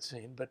laughs in that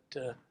scene, but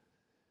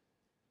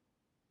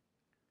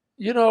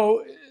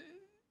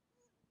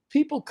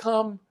people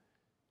come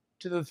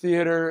to the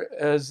theater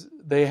as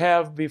they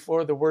have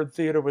before the word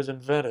theater was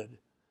invented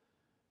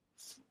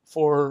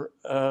for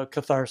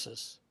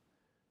catharsis.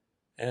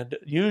 And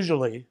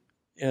usually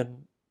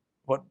in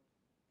what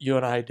you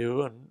and I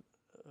do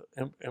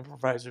and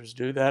improvisers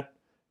do, that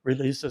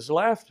releases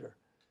laughter.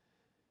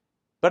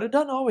 But it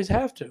doesn't always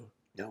have to.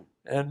 No.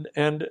 And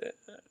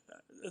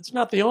it's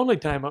not the only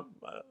time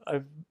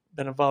I've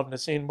been involved in a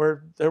scene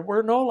where there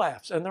were no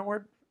laughs, and there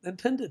weren't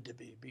intended to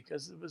be,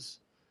 because it was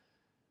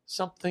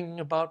something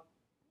about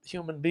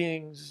human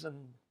beings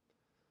and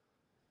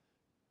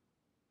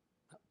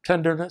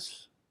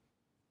tenderness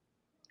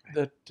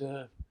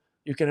that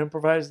you can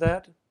improvise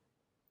that,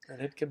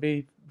 and it can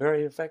be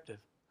very effective.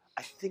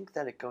 I think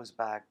that it goes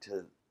back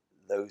to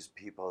those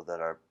people that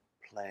are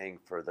playing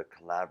for the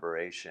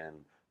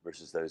collaboration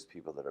versus those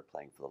people that are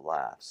playing for the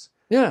laughs.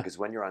 Yeah. Because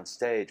when you're on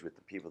stage with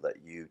the people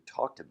that you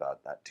talked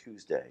about that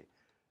Tuesday,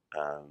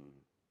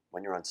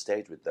 when you're on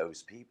stage with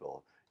those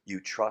people, you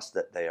trust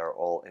that they are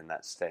all in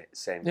that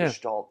same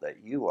gestalt that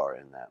you are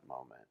in that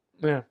moment.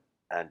 Yeah.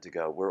 And to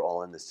go, we're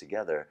all in this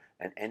together.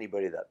 And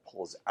anybody that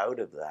pulls out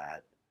of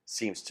that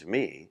seems to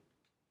me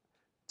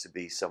to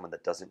be someone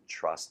that doesn't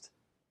trust,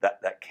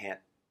 that can't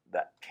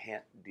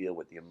deal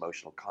with the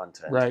emotional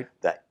content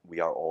that we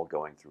are all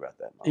going through at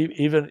that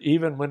moment.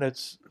 Even when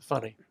it's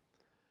funny.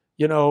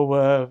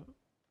 Jim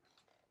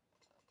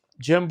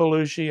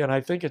Belushi, and I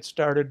think it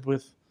started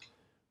with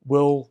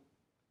Will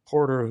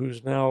Porter,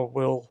 who's now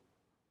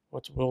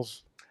what's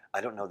Will's? I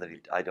don't know.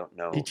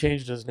 He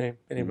changed his name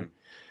anyway.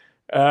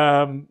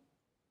 Mm-hmm.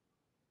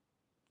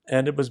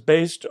 And it was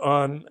based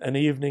on an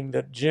evening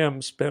that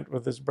Jim spent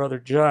with his brother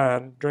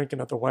John drinking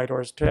at the White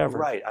Horse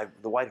Tavern. Right,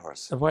 the White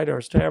Horse. The White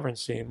Horse Tavern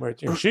scene where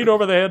sheet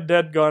over the head,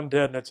 dead, gone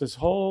dead, and it's this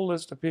whole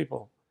list of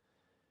people.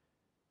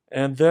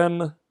 And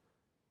then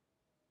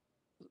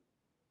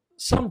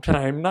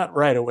sometime, not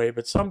right away,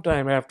 but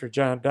sometime after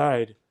John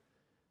died,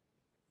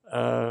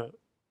 and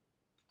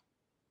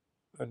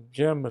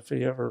Jim, if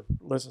he ever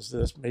listens to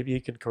this, maybe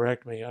he can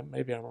correct me.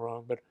 Maybe I'm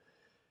wrong, but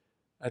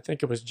I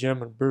think it was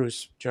Jim and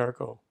Bruce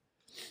Jarko.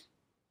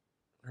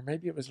 Or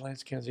maybe it was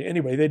Lance Kenzie.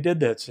 Anyway, they did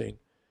that scene.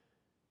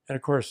 And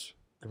of course,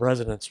 The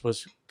Residence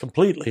was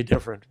completely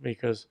different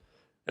because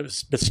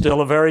it's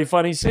still a very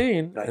funny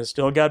scene and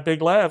still got big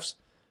laughs.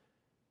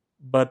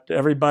 But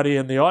everybody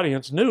in the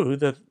audience knew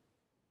that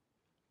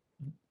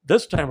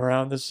this time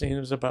around, this scene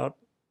was about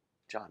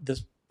John,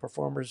 this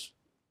performer's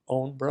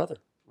own brother,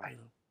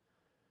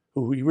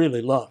 who he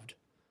really loved.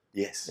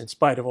 Yes. In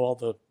spite of all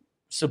the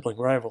sibling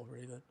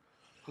rivalry that.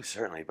 Oh,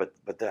 certainly, but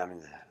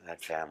that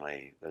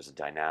family, there's a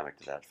dynamic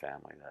to that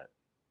family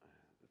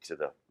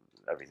to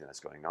everything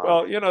that's going on.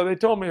 Well, they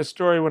told me a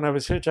story when I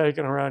was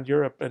hitchhiking around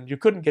Europe, and you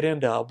couldn't get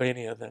into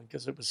Albania then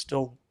because it was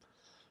still,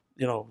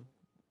 the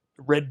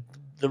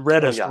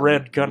reddest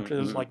red country.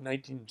 It was like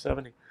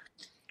 1970.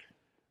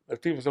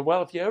 But people said,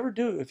 well, if you ever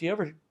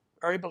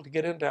are able to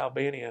get into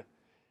Albania,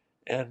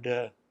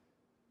 and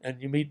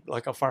you meet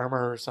like a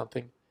farmer or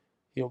something,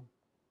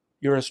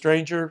 you're a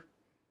stranger.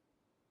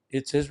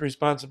 It's his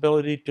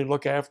responsibility to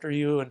look after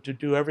you and to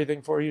do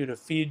everything for you, to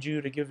feed you,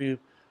 to give you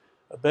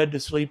a bed to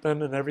sleep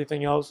in and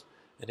everything else.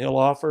 And he'll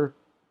offer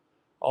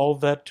all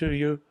of that to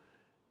you.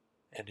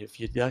 And if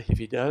he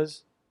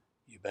does,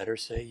 you better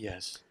say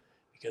yes,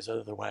 because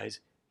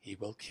otherwise he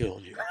will kill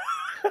you.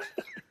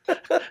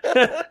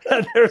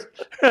 And there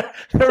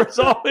was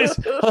always,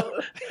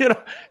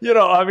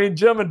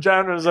 Jim and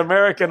John were as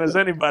American as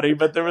anybody,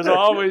 but there was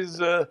always,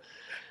 that.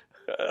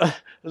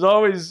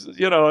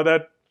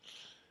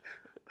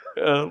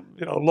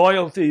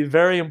 Loyalty,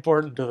 very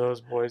important to those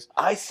boys.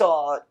 I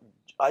saw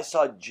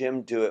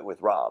Jim do it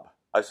with Rob.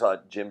 I saw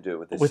Jim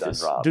do it with his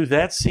son Rob. Do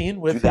that scene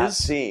with his? That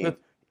scene.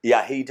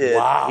 Yeah, he did.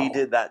 Wow. He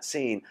did that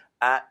scene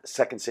at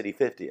Second City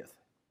 50th.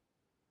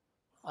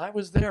 I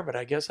was there, but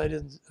I guess I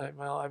didn't.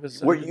 I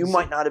was. Where you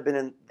might not have been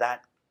in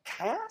that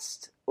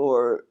cast,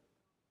 or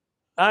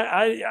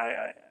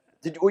I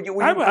were you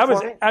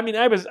performing?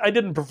 I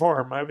didn't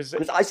perform. I was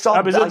in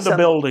the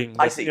building.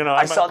 I see.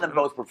 I saw them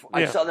both perform.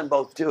 I saw them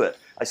both do it.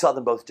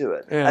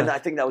 Yeah. And I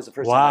think that was the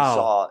first time I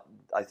saw.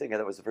 I think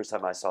that was the first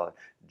time I saw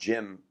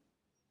Jim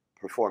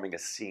performing a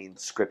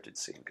scripted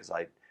scene, because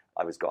I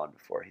was gone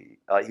before he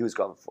was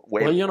gone before.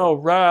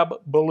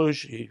 Rob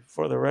Belushi,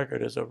 for the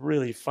record, is a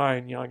really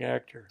fine young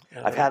actor.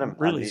 I've had him.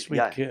 Really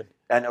sweet kid,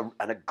 and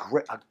a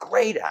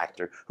great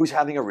actor who's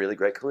having a really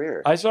great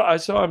career. I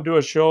saw him do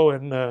a show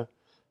in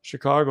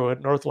Chicago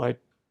at Northlight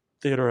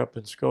Theater up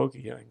in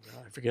Skokie. I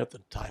forget the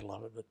title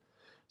of it, but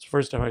it's the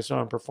first time I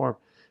saw him perform.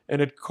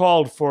 And it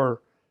called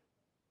for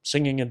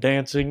singing and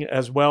dancing,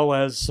 as well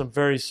as some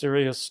very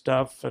serious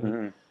stuff.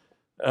 And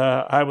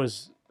I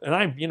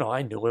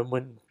knew him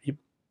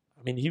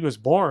when he was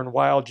born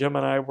while Jim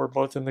and I were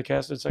both in the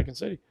cast at Second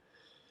City.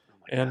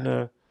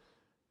 And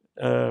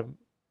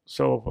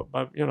so,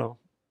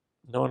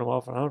 known him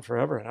off and on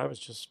forever, and I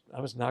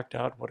was knocked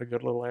out. What a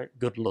good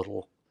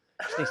little.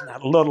 He's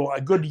not little, a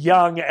good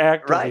young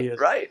actor.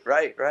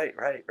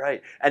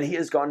 Right. And he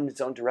has gone in his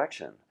own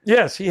direction.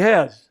 Yes, he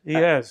has. He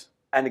has.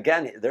 And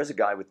again, there's a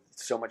guy with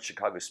so much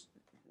Chicago,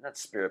 not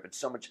spirit, but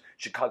so much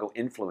Chicago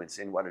influence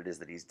in what it is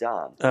that he's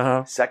done.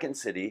 Second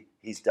City,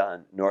 he's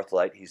done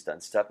Northlight, he's done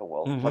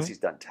Steppenwolf, plus he's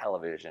done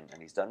television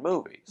and he's done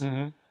movies.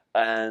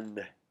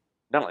 And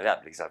not only that,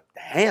 but he's a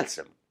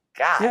handsome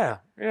guy.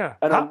 Yeah.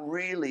 And I'm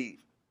really...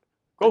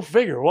 Go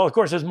figure. Well, of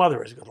course, his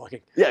mother is good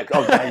looking. Yeah.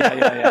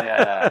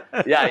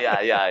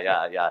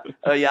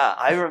 Yeah.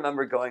 I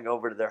remember going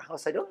over to their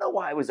house. I don't know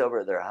why I was over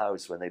at their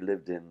house when they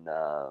lived in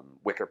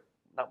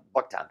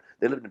Bucktown.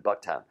 They lived in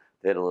Bucktown.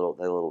 They had a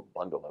little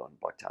bungalow in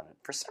Bucktown. And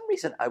for some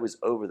reason, I was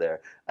over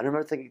there, and I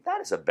remember thinking, that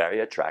is a very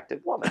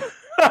attractive woman.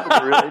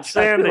 Really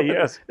Sandy, woman.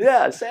 yes.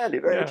 Yeah, Sandy,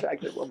 very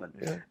attractive woman.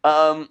 Yeah.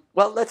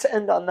 Well, let's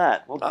end on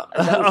that. We'll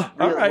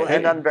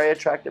end on very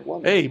attractive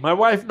woman. Hey, my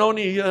wife,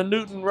 Noni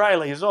Newton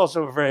Riley, is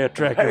also a very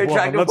attractive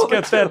woman. Let's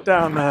get that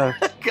down on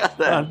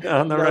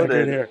the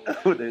record here.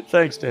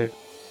 Thanks, Dave.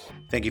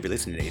 Thank you for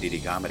listening to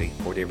ADD Comedy.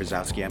 For Dave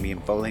Rosowski, I'm Ian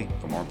Foley.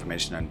 For more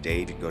information on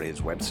Dave, you can go to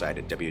his website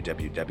at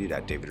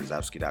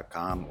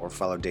www.davidrozowski.com or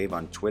follow Dave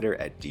on Twitter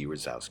at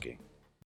 @drozowski.